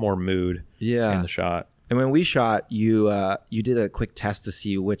more mood in the shot. And when we shot, you did a quick test to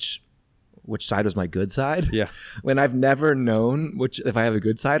see which side was my good side. Yeah. When I've never known if I have a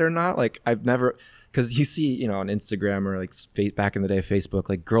good side or not. Like, I've never, because you see, you know, on Instagram or like back in the day, Facebook,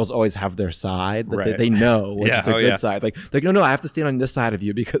 like, girls always have their side that they know which is their good side. Like, no, I have to stand on this side of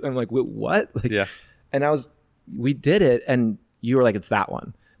you, because I'm like, wait, what? Like, and we did it, and you were like, it's that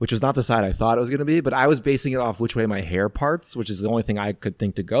one, which was not the side I thought it was going to be, but I was basing it off which way my hair parts, which is the only thing I could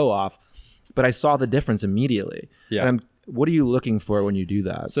think to go off. But I saw the difference immediately. Yeah. And what are you looking for when you do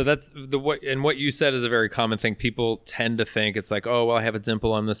that? So that's what you said is a very common thing. People tend to think it's like, oh, well, I have a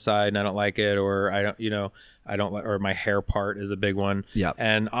dimple on this side and I don't like it, or I don't like, or my hair part is a big one. Yeah.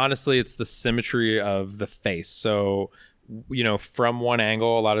 And honestly, it's the symmetry of the face. So, you know, from one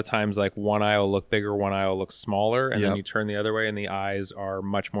angle, a lot of times, like, one eye will look bigger, one eye will look smaller, and then you turn the other way and the eyes are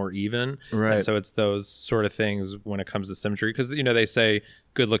much more even. Right. And so it's those sort of things when it comes to symmetry, because, you know, they say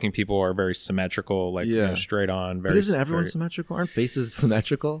good looking people are very symmetrical, like straight on. Very, but isn't everyone symmetrical? Aren't faces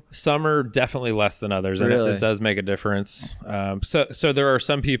symmetrical? Some are definitely less than others, and it does make a difference. So there are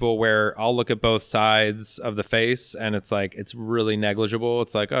some people where I'll look at both sides of the face, and it's like it's really negligible.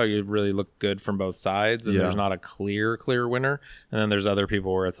 It's like, oh, you really look good from both sides, and there's not a clear winner. And then there's other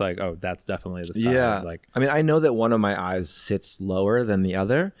people where it's like, oh, that's definitely the side. Yeah, like I mean, I know that one of my eyes sits lower than the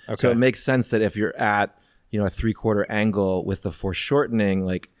other, so it makes sense that if you're at a 3/4 angle with the foreshortening,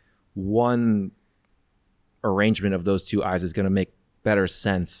 like one arrangement of those two eyes is going to make better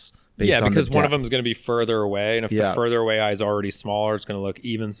sense. Because one of them is going to be further away, and if the further away eye is already smaller, it's going to look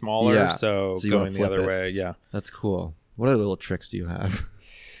even smaller. Yeah. So going the other way, that's cool. What other little tricks do you have?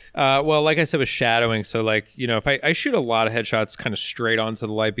 Well, like I said, with shadowing. So like, if I shoot a lot of headshots kind of straight onto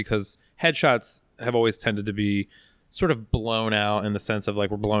the light, because headshots have always tended to be sort of blown out in the sense of like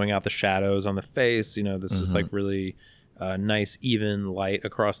we're blowing out the shadows on the face. This is like really nice, even light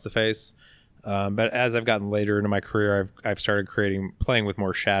across the face. But as I've gotten later into my career, I've started playing with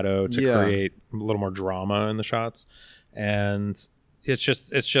more shadow to create a little more drama in the shots. And it's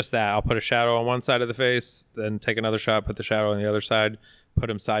just that I'll put a shadow on one side of the face, then take another shot, put the shadow on the other side, put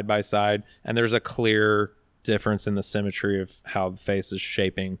them side by side. And there's a clear difference in the symmetry of how the face is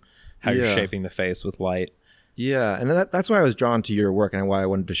shaping, how you're shaping the face with light. Yeah, and that's why I was drawn to your work and why I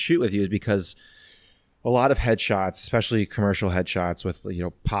wanted to shoot with you, is because a lot of headshots, especially commercial headshots with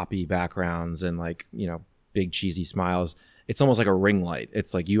poppy backgrounds and like big cheesy smiles, it's almost like a ring light.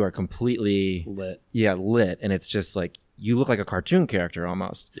 It's like you are completely lit. Yeah, lit, and it's just like you look like a cartoon character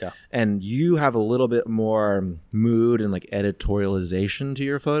almost. Yeah, and you have a little bit more mood and like editorialization to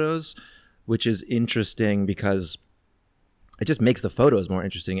your photos, which is interesting because it just makes the photos more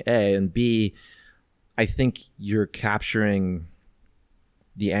interesting. A, and B, I think you're capturing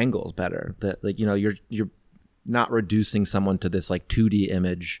the angles better. That like you're not reducing someone to this like 2D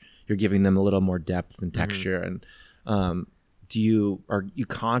image. You're giving them a little more depth and texture. And are you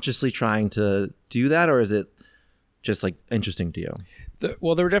consciously trying to do that, or is it just like interesting to you?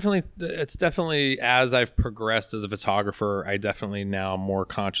 It's definitely as I've progressed as a photographer, I definitely now more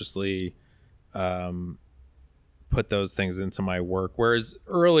consciously put those things into my work. Whereas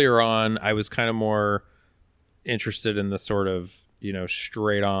earlier on, I was kind of more interested in the sort of,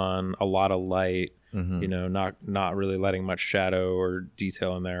 straight on, a lot of light, not really letting much shadow or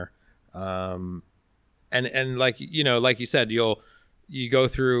detail in there. And like, like you said, you go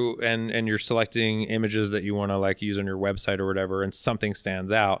through and you're selecting images that you want to like use on your website or whatever, and something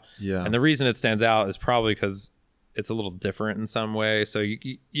stands out. Yeah. And the reason it stands out is probably because it's a little different in some way. So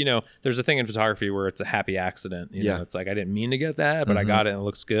there's a thing in photography where it's a happy accident. It's like I didn't mean to get that, but I got it and it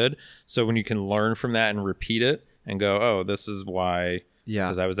looks good. So when you can learn from that and repeat it and go, oh, this is why. Yeah.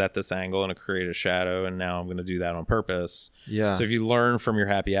 Because I was at this angle and it created a shadow, and now I'm going to do that on purpose. Yeah. So if you learn from your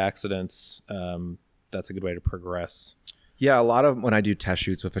happy accidents, that's a good way to progress. Yeah, a lot of when I do test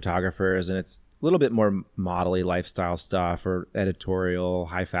shoots with photographers, and it's a little bit more model-y lifestyle stuff or editorial,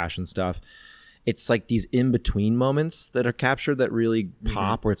 high fashion stuff, it's like these in-between moments that are captured that really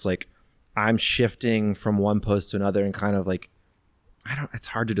pop, where it's like I'm shifting from one pose to another and kind of like, it's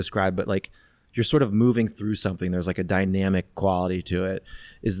hard to describe, but like you're sort of moving through something. There's like a dynamic quality to it.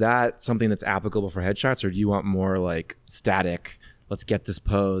 Is that something that's applicable for headshots, or do you want more like static, let's get this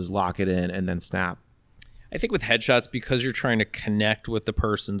pose, lock it in, and then snap? I think with headshots, because you're trying to connect with the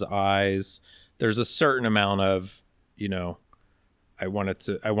person's eyes, there's a certain amount of, I want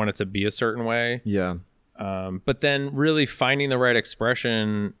it to be a certain way. Yeah. But then really finding the right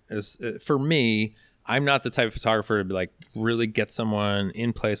expression is, for me, I'm not the type of photographer to be like really get someone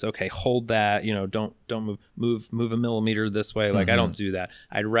in place. Okay, hold that. Don't move a millimeter this way. Like I don't do that.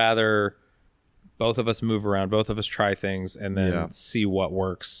 I'd rather both of us move around, both of us try things, and then see what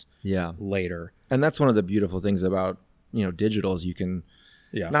works. Later. And that's one of the beautiful things about digital is you can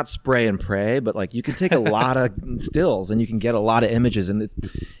not spray and pray, but like you can take a lot of stills and you can get a lot of images. And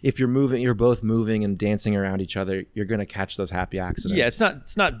if you're both moving and dancing around each other, you're going to catch those happy accidents. Yeah,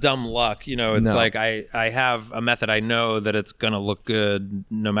 it's not dumb luck. It's like I have a method. I know that it's going to look good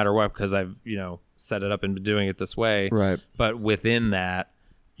no matter what, because I've, set it up and been doing it this way. Right. But within that,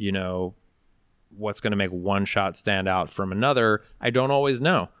 what's going to make one shot stand out from another, I don't always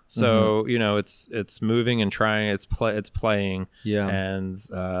know. So, it's moving and trying, it's playing. Yeah. And,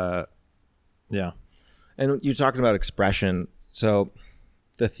 And you're talking about expression. So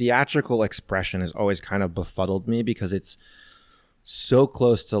the theatrical expression has always kind of befuddled me because it's so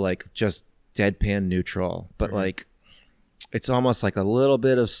close to like just deadpan neutral, but like it's almost like a little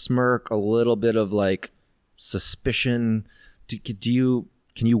bit of smirk, a little bit of like suspicion. Can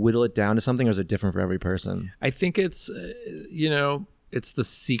you whittle it down to something, or is it different for every person? I think it's, it's the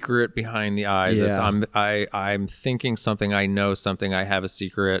secret behind the eyes. It's I'm thinking something, I know something, I have a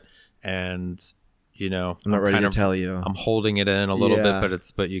secret, and I'm not ready to tell you. I'm holding it in a little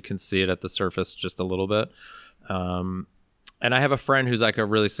bit, but you can see it at the surface just a little bit. And I have a friend who's like a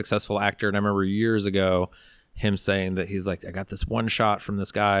really successful actor, and I remember years ago him saying that he's like, I got this one shot from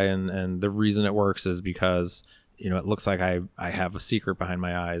this guy, and the reason it works is because it looks like I have a secret behind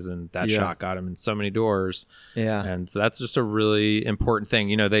my eyes, and that shot got him in so many doors. Yeah. And so that's just a really important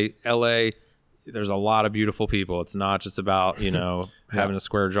thing. LA, there's a lot of beautiful people. It's not just about, having a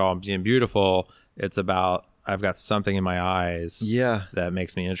square jaw and being beautiful. It's about, I've got something in my eyes that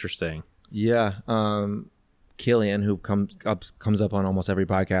makes me interesting. Yeah. Killian, who comes up on almost every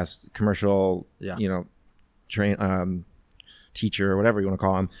podcast, commercial, teacher or whatever you want to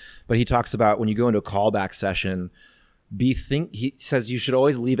call him, but he talks about when you go into a callback session, he says you should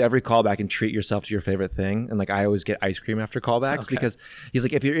always leave every callback and treat yourself to your favorite thing. And like I always get ice cream after callbacks because he's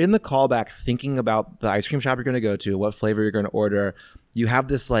like, if you're in the callback thinking about the ice cream shop you're going to go to, what flavor you're going to order, you have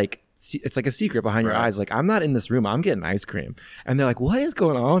this like, it's like a secret behind your eyes. Like, I'm not in this room, I'm getting ice cream. And they're like, what is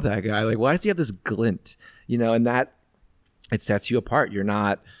going on with that guy? Like, why does he have this glint? And that it sets you apart. You're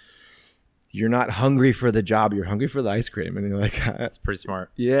not hungry for the job, you're hungry for the ice cream. And you're like, that's pretty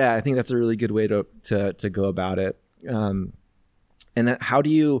smart. Yeah, I think that's a really good way to go about it. And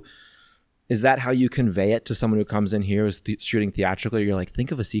is that how you convey it to someone who comes in here who's shooting theatrically? You're like,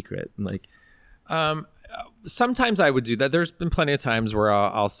 think of a secret. And like, sometimes I would do that. There's been plenty of times where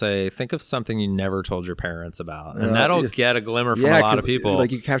I'll say, think of something you never told your parents about. And that'll get a glimmer from a lot of people.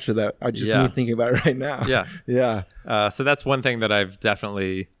 Like you capture that. I just me thinking about it right now. Yeah. Yeah. So that's one thing that I've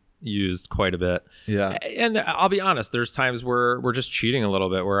definitely used quite a bit. Yeah. And I'll be honest, there's times where we're just cheating a little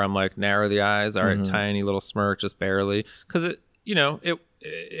bit, where I'm like, narrow the eyes, all right, tiny little smirk, just barely. Because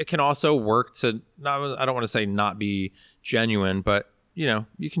it can also work to I don't want to say not be genuine, but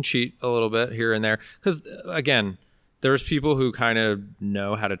you can cheat a little bit here and there. Because again, there's people who kind of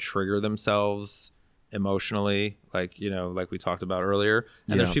know how to trigger themselves emotionally, like we talked about earlier,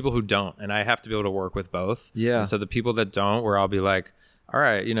 and there's people who don't, and I have to be able to work with both. Yeah. And so the people that don't, where I'll be like, all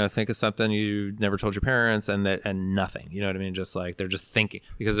right, think of something you never told your parents, and nothing. You know what I mean? Just like they're just thinking,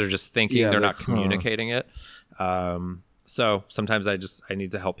 because they're just thinking, they're not communicating it. So sometimes I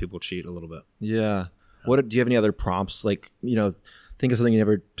need to help people cheat a little bit. Yeah. What do you have any other prompts? Like, think of something you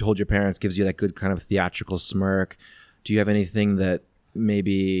never told your parents, gives you that good kind of theatrical smirk. Do you have anything that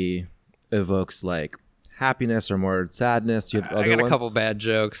maybe evokes like happiness or more sadness? Do you have other I got ones? A couple bad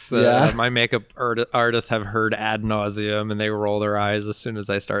jokes that my makeup artists have heard ad nauseum, and they roll their eyes as soon as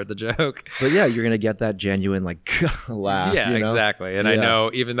I start the joke. But yeah, you're gonna get that genuine like laugh. Yeah, exactly. And I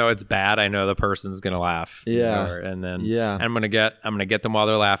know, even though it's bad, I know the person's gonna laugh. Yeah. And then and I'm gonna get them while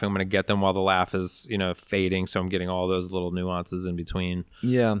they're laughing. I'm gonna get them while the laugh is fading. So I'm getting all those little nuances in between.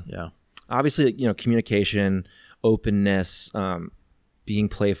 Yeah. Yeah. Obviously, communication, openness, being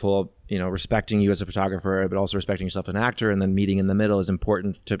playful, respecting you as a photographer, but also respecting yourself as an actor, and then meeting in the middle is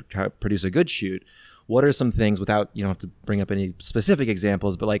important to produce a good shoot. What are some things, without, you don't have to bring up any specific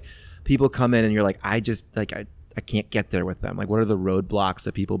examples, but like people come in and you're like, I can't get there with them. Like, what are the roadblocks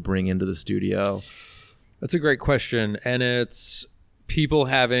that people bring into the studio? That's a great question. And it's people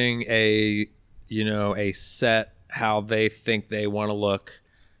having a set how they think they want to look,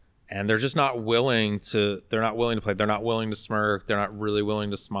 and they're just not willing to play. They're not willing to smirk. They're not really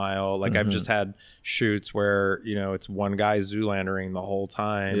willing to smile. Like I've just had shoots where, it's one guy Zoolandering the whole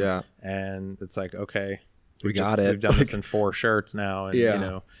time. Yeah. And it's like, okay, we've done this in 4 shirts now.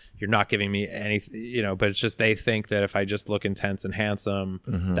 And, you're not giving me anything, but it's just, they think that if I just look intense and handsome,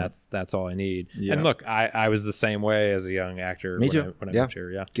 that's all I need. Yeah. And look, I was the same way as a young actor. Me too. When I moved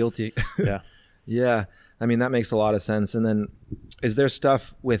here. Yeah. Guilty. Yeah. Yeah. I mean, that makes a lot of sense. And then is there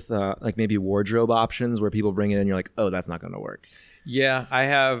stuff with like maybe wardrobe options where people bring it in and you're like, oh, that's not going to work? Yeah, I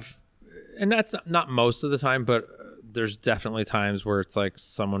have. And that's not most of the time, but there's definitely times where it's like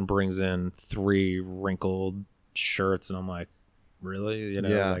someone brings in 3 wrinkled shirts and I'm like, really?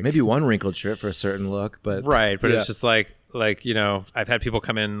 Yeah, maybe 1 wrinkled shirt for a certain look, but right. But it's just like, I've had people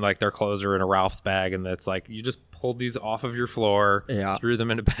come in, like their clothes are in a Ralph's bag, and it's like, you just pulled these off of your floor, threw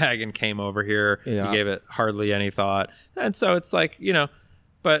them in a bag and came over here. You gave it hardly any thought. And so it's like,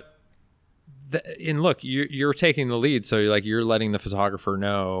 but look, you're taking the lead. So you're letting the photographer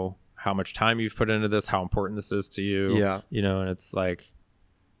know how much time you've put into this, how important this is to you. Yeah. And it's like,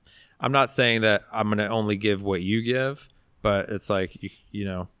 I'm not saying that I'm going to only give what you give, but it's like,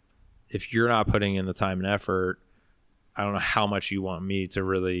 if you're not putting in the time and effort, I don't know how much you want me to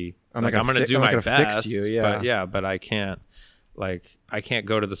really. I'm going to do my best. Fix you, but I can't. Like I can't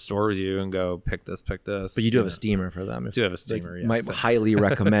go to the store with you and go pick this. But you do have a steamer for them. I do have a steamer. Yes. Might highly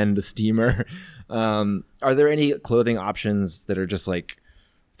recommend a steamer. Are there any clothing options that are just like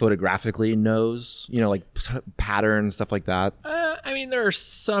photographically nose, like patterns, stuff like that? I mean, there are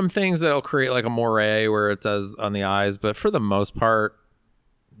some things that'll create like a moire where it does on the eyes, but for the most part,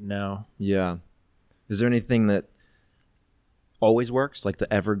 no. Yeah. Is there anything that always works, like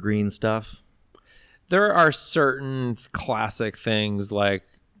the evergreen stuff? There are certain classic things like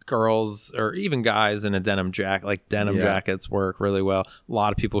girls or even guys in a denim jacket, like denim jackets work really well. A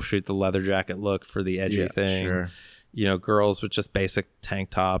lot of people shoot the leather jacket look for the edgy thing. Sure. Girls with just basic tank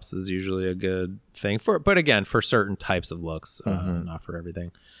tops is usually a good thing but again, for certain types of looks, not for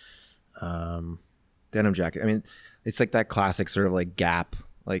everything. Denim jacket. I mean, it's like that classic sort of like Gap,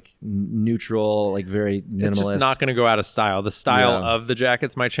 like neutral, like very minimalist. It's just not going to go out of style. The style of the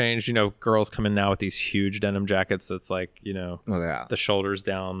jackets might change. Girls come in now with these huge denim jackets that's like, the shoulders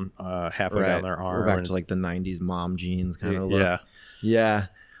down, halfway down their arm. We're back to like the 90s mom jeans kind of look. Yeah.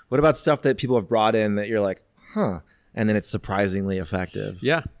 What about stuff that people have brought in that you're like, huh? And then it's surprisingly effective.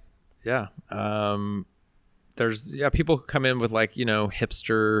 Yeah. There's people who come in with like,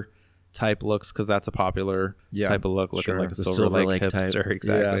 hipster type looks because that's a popular type of look, looking like a Silver Lake hipster type.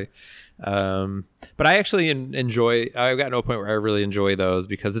 Exactly. But I actually I've gotten to a point where I really enjoy those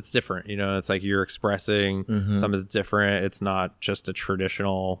because it's different. It's like you're expressing something that's different. It's not just a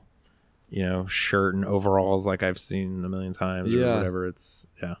traditional shirt and overalls like I've seen a million times or whatever. It's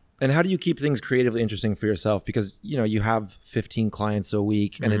And how do you keep things creatively interesting for yourself? Because you have 15 clients a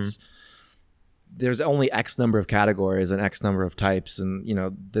week and there's only X number of categories and X number of types and,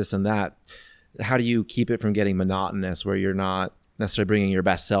 this and that. How do you keep it from getting monotonous where you're not necessarily bringing your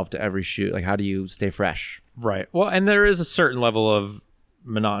best self to every shoot? Like, how do you stay fresh? Right. Well, and there is a certain level of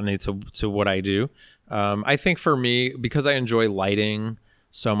monotony to what I do. I think for me, because I enjoy lighting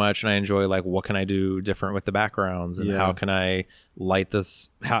so much and I enjoy like, what can I do different with the backgrounds and how can I light this?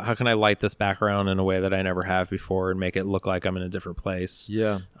 How can I light this background in a way that I never have before and make it look like I'm in a different place?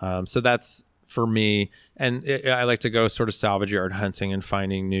 Yeah. So that's, for me, and I like to go sort of salvage yard hunting and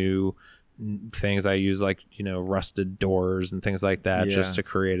finding new things. I use like rusted doors and things like that just to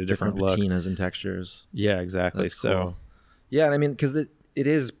create a different look. Patinas and textures. Yeah, exactly. That's so cool. Yeah, and I mean, because it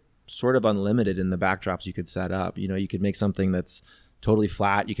is sort of unlimited in the backdrops you could set up. You could make something that's totally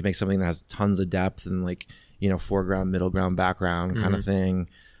flat. You could make something that has tons of depth and like foreground, middle ground, background kind of thing.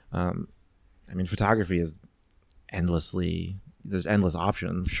 I mean, photography is there's endless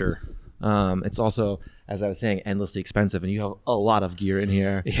options. Sure. It's also, as I was saying, endlessly expensive, and you have a lot of gear in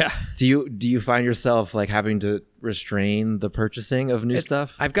here. Yeah. Do you find yourself like having to restrain the purchasing of new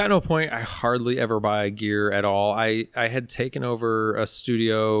stuff? I've gotten to a point I hardly ever buy gear at all. I had taken over a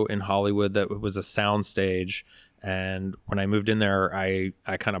studio in Hollywood that was a sound stage. And when I moved in there, I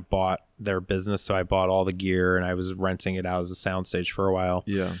kind of bought their business. So I bought all the gear and I was renting it out as a soundstage for a while.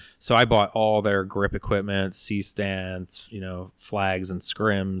 Yeah. So I bought all their grip equipment, C-stands, flags and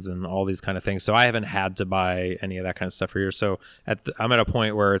scrims and all these kind of things. So I haven't had to buy any of that kind of stuff for years. So I'm at a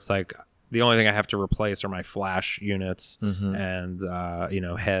point where it's like the only thing I have to replace are my flash units and,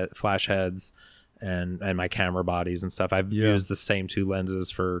 flash heads. And my camera bodies and stuff. I've used the same two lenses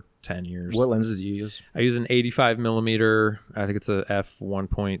for 10 years. What lenses do you use? I use an 85 millimeter. I think it's a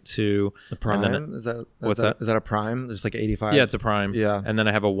f1.2. The prime? Is that a prime? Just like 85? Yeah, it's a prime. Yeah. And then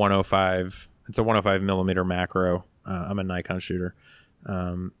I have a 105. It's a 105 millimeter macro. I'm a Nikon shooter.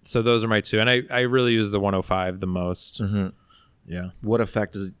 So those are my two. And I really use the 105 the most. Yeah. What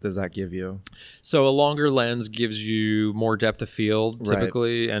effect does that give you? So a longer lens gives you more depth of field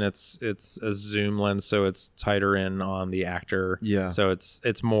typically, and it's a zoom lens, so it's tighter in on the actor. Yeah. So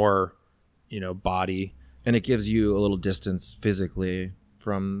it's more, body. And it gives you a little distance physically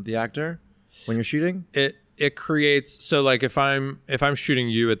from the actor when you're shooting? It creates, so like if I'm shooting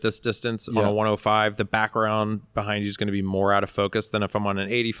you at this distance on a 105, the background behind you is going to be more out of focus than if I'm on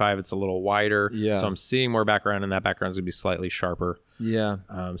an 85, it's a little wider. Yeah. So I'm seeing more background and that background is going to be slightly sharper. Yeah.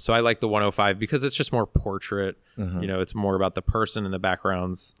 So I like the 105 because it's just more portrait. It's more about the person and the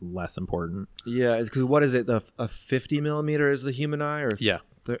background's less important. Yeah. It's because what is it? A 50 millimeter is the human eye? And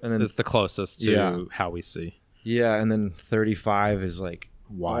then it's the closest to how we see. Yeah. And then 35 is like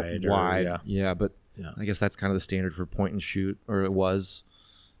wide. Yeah. But I guess that's kind of the standard for point and shoot, or it was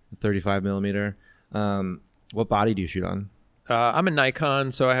 35 millimeter. What body do you shoot on? I'm a Nikon,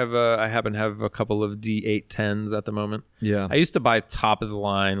 so I happen to have a couple of D810s at the moment. Yeah. I used to buy top of the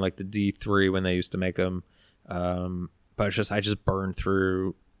line, like the D3 when they used to make them. But I just burned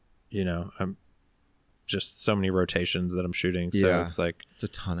through, just so many rotations that I'm shooting. So it's like it's a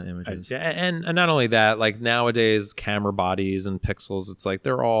ton of images. And not only that, like nowadays camera bodies and pixels, it's like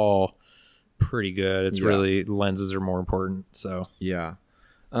they're all pretty good. It's really lenses are more important. So yeah.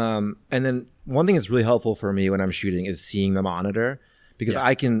 And then one thing that's really helpful for me when I'm shooting is seeing the monitor, because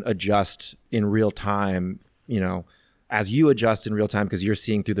I can adjust in real time, you know, as you adjust in real time, because you're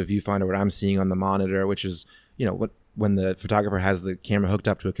seeing through the viewfinder what I'm seeing on the monitor, which is, you know, when the photographer has the camera hooked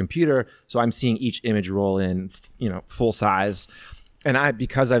up to a computer. So I'm seeing each image roll in, you know, full size. And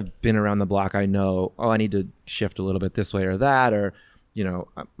because I've been around the block, I know, I need to shift a little bit this way or that, or, you know,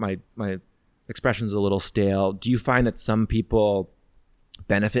 my expression's a little stale. Do you find that some people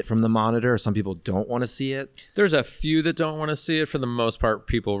benefit from the monitor, or some people don't want to see it? There's a few that don't want to see it. For the most part,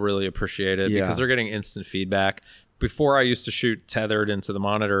 people really appreciate it because they're getting instant feedback. Before, I used to shoot tethered into the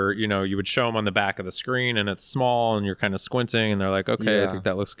monitor. You know, you would show them on the back of the screen and it's small and you're kind of squinting and they're like, okay, I think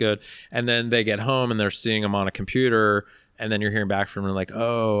that looks good. And then they get home and they're seeing them on a computer, and then you're hearing back from them like,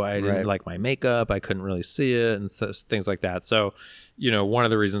 oh, I didn't like my makeup, I couldn't really see it, and things like that. So, you know, one of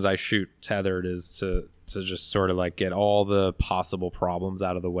the reasons I shoot tethered is to just sort of like get all the possible problems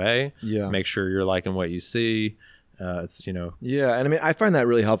out of the way. Make sure you're liking what you see. It's, you know. Yeah. And I mean, I find that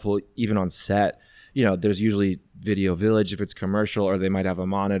really helpful even on set. You know, there's usually Video Village if it's commercial, or they might have a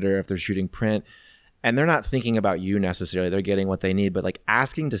monitor if they're shooting print. And they're not thinking about you necessarily. They're getting what they need. But like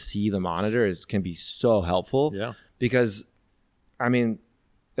asking to see the monitor can be so helpful. Yeah. Because, I mean,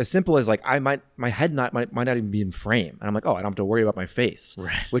 as simple as like my head might not even be in frame, and I'm like, oh, I don't have to worry about my face,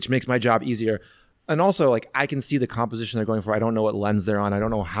 which makes my job easier. And also, like, I can see the composition they're going for. I don't know what lens they're on. I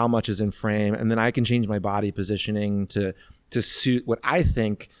don't know how much is in frame, and then I can change my body positioning to suit what I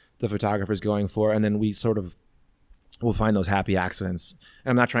think the photographer is going for, and then we'll find those happy accidents. And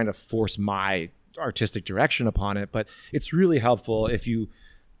I'm not trying to force my artistic direction upon it, but it's really helpful if you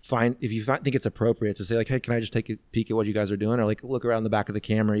think it's appropriate to say like, hey, can I just take a peek at what you guys are doing, or like look around the back of the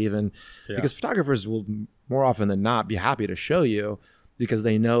camera even, because photographers will more often than not be happy to show you because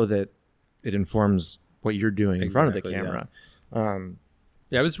they know that it informs what you're doing in front of the camera.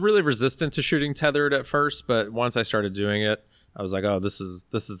 I was really resistant to shooting tethered at first, but once I started doing it, I was like, oh, this is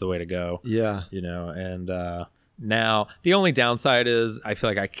the way to go. Yeah. You know, and now the only downside is I feel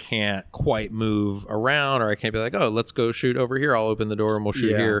like I can't quite move around, or I can't be like, oh, let's go shoot over here. I'll open the door and we'll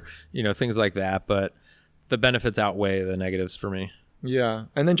shoot here. You know, things like that. But the benefits outweigh the negatives for me. Yeah.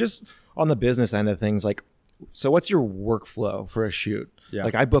 And then just on the business end of things, like, so what's your workflow for a shoot? Yeah.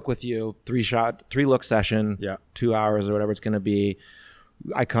 Like I book with you, 3 look session, 2 hours or whatever it's going to be.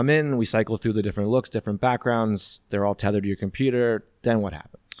 I come in, we cycle through the different looks, different backgrounds. They're all tethered to your computer. Then what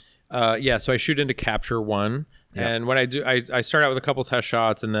happens? So I shoot into Capture One. And what I do, I start out with a couple test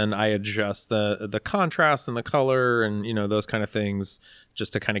shots, and then I adjust the contrast and the color and, you know, those kind of things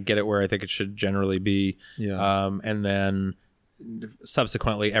just to kind of get it where I think it should generally be. And then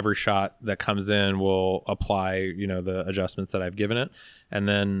subsequently every shot that comes in will apply, you know, the adjustments that I've given it. And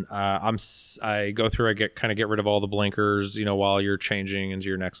then I go through, I get rid of all the blinkers, you know, while you're changing into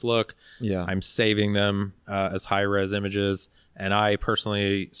your next look. I'm saving them as high res images. And I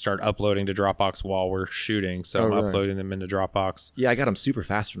personally start uploading to Dropbox while we're shooting. So I'm uploading them into Dropbox. Yeah, I got them super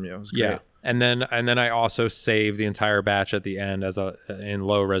fast from you. It was great. And then I also save the entire batch at the end in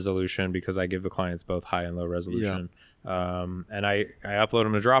low resolution, because I give the clients both high and low resolution. And I upload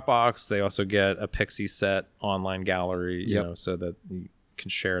them to Dropbox. They also get a Pixieset online gallery, you know, so that you can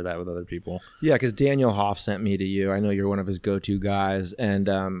share that with other people. Yeah, because Daniel Hoff sent me to you. I know you're one of his go-to guys,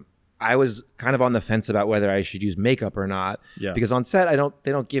 and I was kind of on the fence about whether I should use makeup or not. Because on set,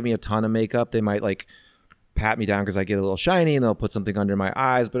 they don't give me a ton of makeup. They might like pat me down because I get a little shiny, and they'll put something under my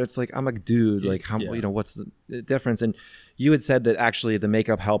eyes. But it's like, I'm a dude. Like, how you know, what's the difference? And you had said that actually the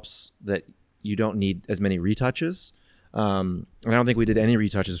makeup helps, that you don't need as many retouches. And I don't think we did any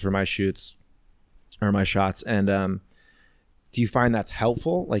retouches for my shoots or my shots. And do you find that's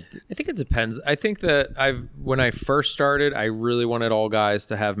helpful? Like, I think it depends. I think that when I first started, I really wanted all guys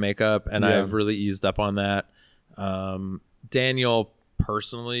to have makeup, and I've really eased up on that. Daniel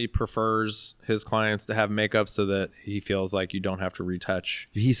personally prefers his clients to have makeup so that he feels like you don't have to retouch.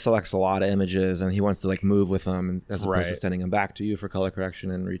 He selects a lot of images, and he wants to like move with them as opposed to sending them back to you for color correction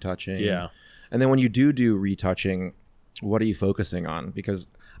and retouching. And then when you do retouching, what are you focusing on? Because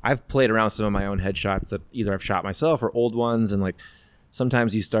I've played around with some of my own headshots that either I've shot myself or old ones, and like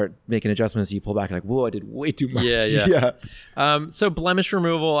sometimes you start making adjustments, you pull back, like, whoa, I did way too much. So blemish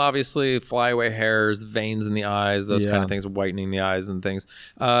removal, obviously, flyaway hairs, veins in the eyes, those kind of things, whitening the eyes and things.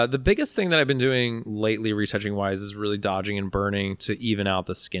 The biggest thing that I've been doing lately, retouching wise, is really dodging and burning to even out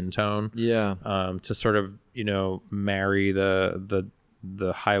the skin tone. To sort of, you know, marry the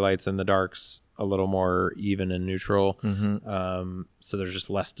the highlights and the darks a little more even and neutral. So there's just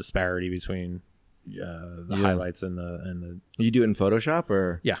less disparity between the highlights and the. You do it in Photoshop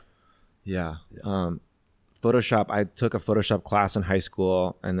or? Yeah. Photoshop. I took a Photoshop class in high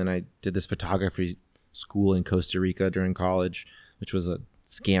school, and then I did this photography school in Costa Rica during college, which was a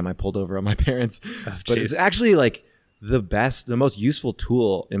scam I pulled over on my parents. But it's actually like the most useful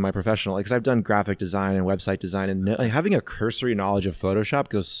tool in my professional, because I've done graphic design and website design, and having a cursory knowledge of Photoshop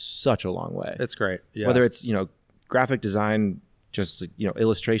goes such a long way. It's great. Yeah. Whether it's, graphic design, just,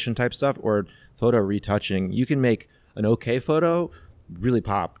 illustration type stuff, or photo retouching, you can make an okay photo really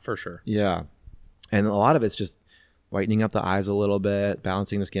pop. For sure. Yeah. And a lot of it's just whitening up the eyes a little bit,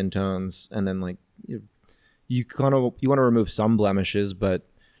 balancing the skin tones, and then like you want to remove some blemishes, but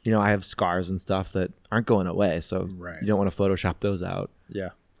I have scars and stuff that aren't going away, so you don't want to Photoshop those out. Yeah.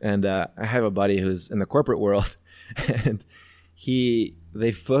 And I have a buddy who's in the corporate world, and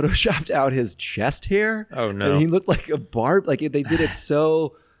they Photoshopped out his chest hair. Oh no! And he looked like a barb. Like they did it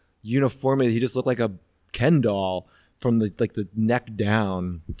so uniformly. He just looked like a Ken doll from the neck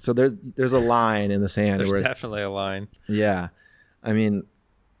down. So there's a line in the sand. There's definitely a line. Yeah, I mean,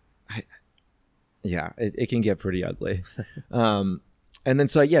 it can get pretty ugly. And then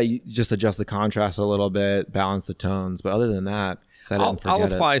you just adjust the contrast a little bit, balance the tones. But other than that, set it and forget it.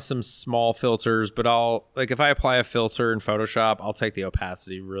 I'll apply some small filters, but if I apply a filter in Photoshop, I'll take the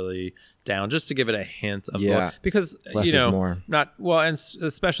opacity really down just to give it a hint of look. Because less is more. And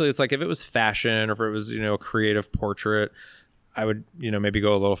especially it's like if it was fashion or if it was a creative portrait, I would maybe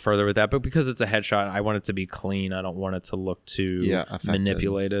go a little further with that. But because it's a headshot, I want it to be clean. I don't want it to look too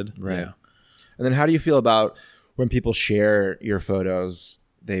manipulated. Right. Yeah. And then how do you feel about when people share your photos,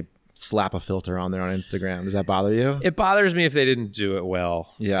 they slap a filter on there on Instagram? Does that bother you? It bothers me if they didn't do it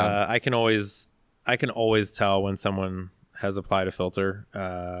well. Yeah. I can always tell when someone has applied a filter.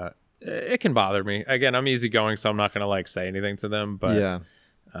 It can bother me. Again, I'm easygoing, so I'm not going to say anything to them. But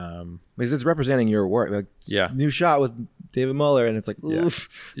because it's representing your work. Like, new shot with David Muller, and it's like,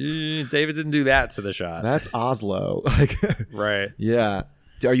 oof. David didn't do that to the shot. That's Oslo. Right. Yeah.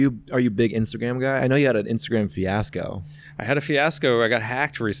 Are you big Instagram guy? I know you had an Instagram fiasco. I had a fiasco. I got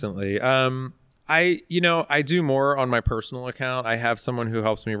hacked recently. I do more on my personal account. I have someone who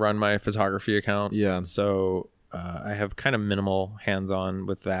helps me run my photography account. Yeah. So I have kind of minimal hands-on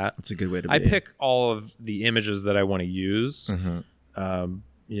with that. That's a good way to be. I pick all of the images that I want to use, and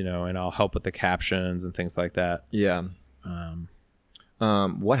I'll help with the captions and things like that. Yeah. You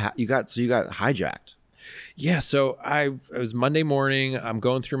got hijacked. Yeah, so it was Monday morning. I'm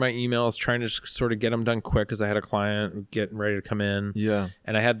going through my emails, trying to sort of get them done quick because I had a client getting ready to come in. Yeah.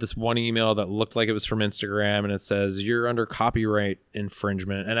 And I had this one email that looked like it was from Instagram, and it says, "You're under copyright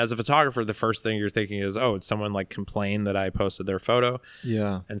infringement." And as a photographer, the first thing you're thinking is, oh, it's someone complained that I posted their photo.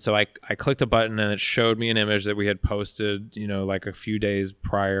 Yeah. And so I clicked a button, and it showed me an image that we had posted, a few days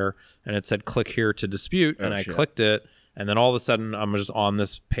prior, and it said, "Click here to dispute." And I clicked it, and then all of a sudden, I'm just on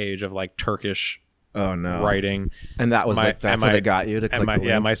this page of Turkish writing, and that was that's how they got you to click the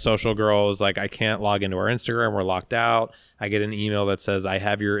link. My social girl was like, I can't log into our Instagram, we're locked out. I get an email that says, I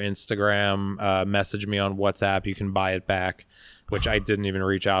have your Instagram, message me on WhatsApp, you can buy it back, which I didn't even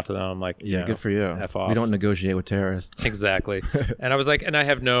reach out to them. I'm like, good for you. F off. We don't negotiate with terrorists. Exactly. And I was like, and I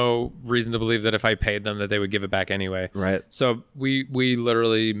have no reason to believe that if I paid them that they would give it back anyway. Right. So we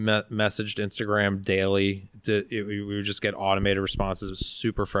literally messaged Instagram daily. We would just get automated responses. It was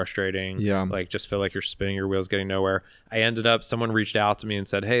super frustrating. Yeah. Just feel like you're spinning your wheels getting nowhere. Someone reached out to me and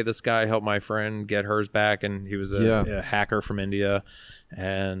said, hey, this guy helped my friend get hers back. And he was a hacker from India,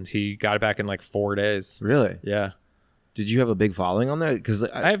 and he got it back in 4 days. Really? Yeah. Did you have a big following on there? Because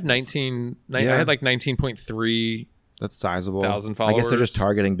I have 19. I had 19.3. That's sizable. 1,000 followers. I guess they're just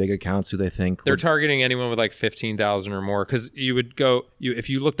targeting big accounts who they think they're targeting anyone with 15,000 or more. Because you would go, if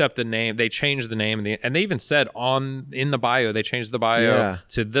you looked up the name, they changed the name, and they even said in the bio, they changed the bio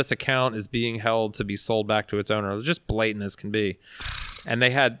to this account is being held to be sold back to its owner. It was just blatant as can be. And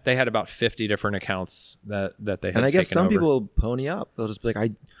they had about 50 different accounts that they had. And I guess some over. people pony up. They'll just be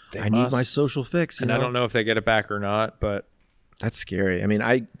like, I need my social fix. I don't know if they get it back or not, but that's scary. I mean,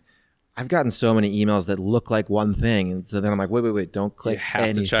 I've gotten so many emails that look like one thing, and so then I'm like, wait, don't click. You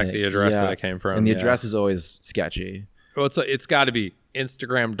have to check the address that it came from, and the address is always sketchy. Well, it's got to be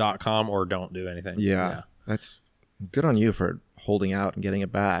Instagram.com or don't do anything. Yeah, that's good on you for holding out and getting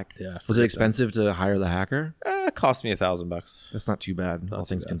it back. Yeah. Was it expensive to hire the hacker? It cost me $1,000. That's not too bad, all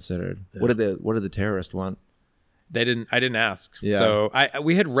things considered. Yeah. What did the terrorist want? I didn't ask. Yeah. So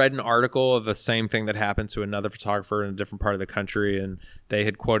we had read an article of the same thing that happened to another photographer in a different part of the country, and they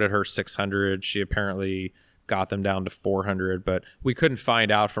had quoted her 600. She apparently got them down to 400, but we couldn't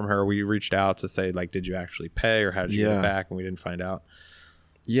find out from her. We reached out to say, like, did you actually pay or how did you get it back? And we didn't find out.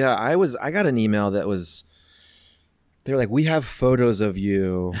 Yeah, I got an email that was, they were like, we have photos of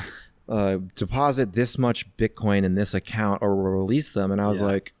you, deposit this much Bitcoin in this account or we'll release them. And I was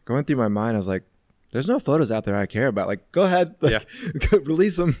like, going through my mind, I was like, there's no photos out there I care about. Like, go ahead, like,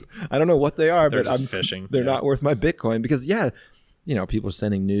 release them. I don't know what they are, They're but just fishing. They're not worth my Bitcoin because people are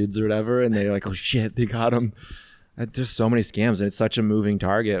sending nudes or whatever, and they're like, oh shit, they got them. There's so many scams, and it's such a moving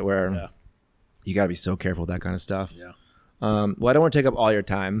target where you got to be so careful with that kind of stuff. Yeah. Well, I don't want to take up all your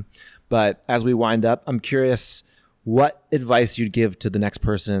time, but as we wind up, I'm curious what advice you'd give to the next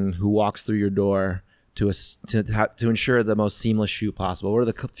person who walks through your door to ensure the most seamless shoot possible. What are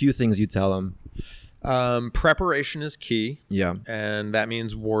the few things you tell them? Preparation is key. Yeah. And that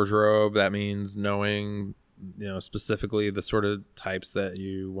means wardrobe. That means knowing, specifically the sort of types that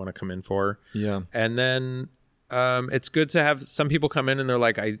you want to come in for. Yeah. And then it's good to have some people come in and they're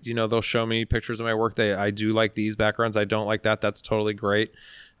like, they'll show me pictures of my work. I do like these backgrounds. I don't like that. That's totally great.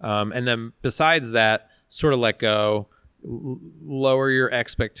 And then besides that, sort of let go, lower your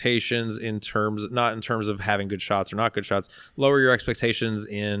expectations not in terms of having good shots or not good shots, lower your expectations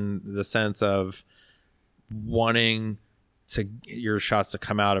in the sense of wanting your shots to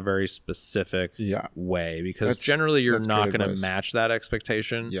come out a very specific way, because generally you're not going to match that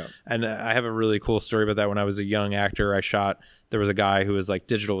expectation. Yeah. And I have a really cool story about that. When I was a young actor, there was a guy who was like,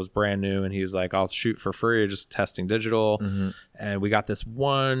 digital was brand new, and he was like, I'll shoot for free, just testing digital. Mm-hmm. And we got this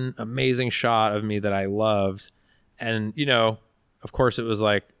one amazing shot of me that I loved. And, of course it was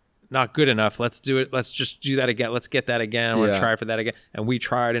like, not good enough. Let's do it. Let's just do that again. Let's get that again. I want to try for that again. And we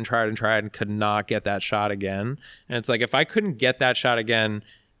tried and could not get that shot again. And it's like, if I couldn't get that shot again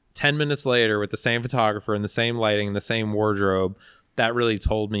 10 minutes later with the same photographer and the same lighting and the same wardrobe, that really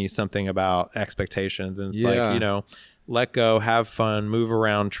told me something about expectations. And it's like, let go, have fun, move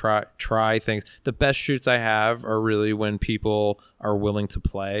around, try things. The best shoots I have are really when people are willing to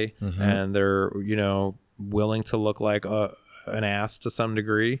play and they're, willing to look like an ass to some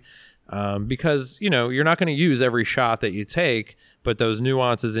degree, because you're not going to use every shot that you take, but those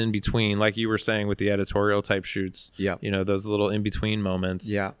nuances in between, like you were saying with the editorial type shoots, those little in between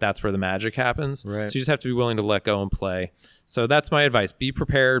moments, that's where the magic happens. Right. So you just have to be willing to let go and play. So that's my advice: be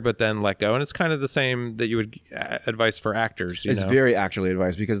prepared, but then let go. And it's kind of the same that you would advice for actors. It's very actually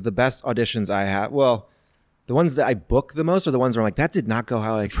advice, because the best auditions I have, the ones that I book the most are the ones where I'm like, that did not go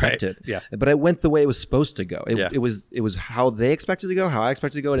how I expected. Right. Yeah. But it went the way it was supposed to go. It was how they expected to go, how I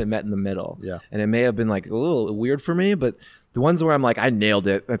expected to go, and it met in the middle. Yeah. And it may have been like a little weird for me, but the ones where I'm like, I nailed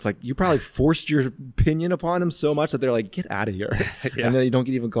it, it's like, you probably forced your opinion upon them so much that they're like, get out of here. And then you don't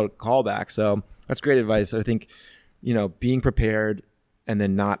get even call back. So that's great advice. I think, being prepared and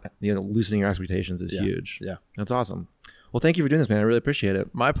then not, loosening your expectations is huge. Yeah. That's awesome. Well, thank you for doing this, man. I really appreciate it.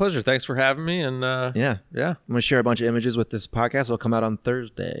 My pleasure. Thanks for having me. And I'm going to share a bunch of images with this podcast. It'll come out on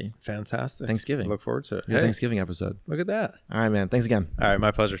Thursday. Fantastic. Thanksgiving. Look forward to it. Thanksgiving episode. Look at that. All right, man. Thanks again. All right.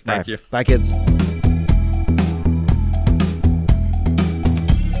 My pleasure. Thank you. Bye, kids.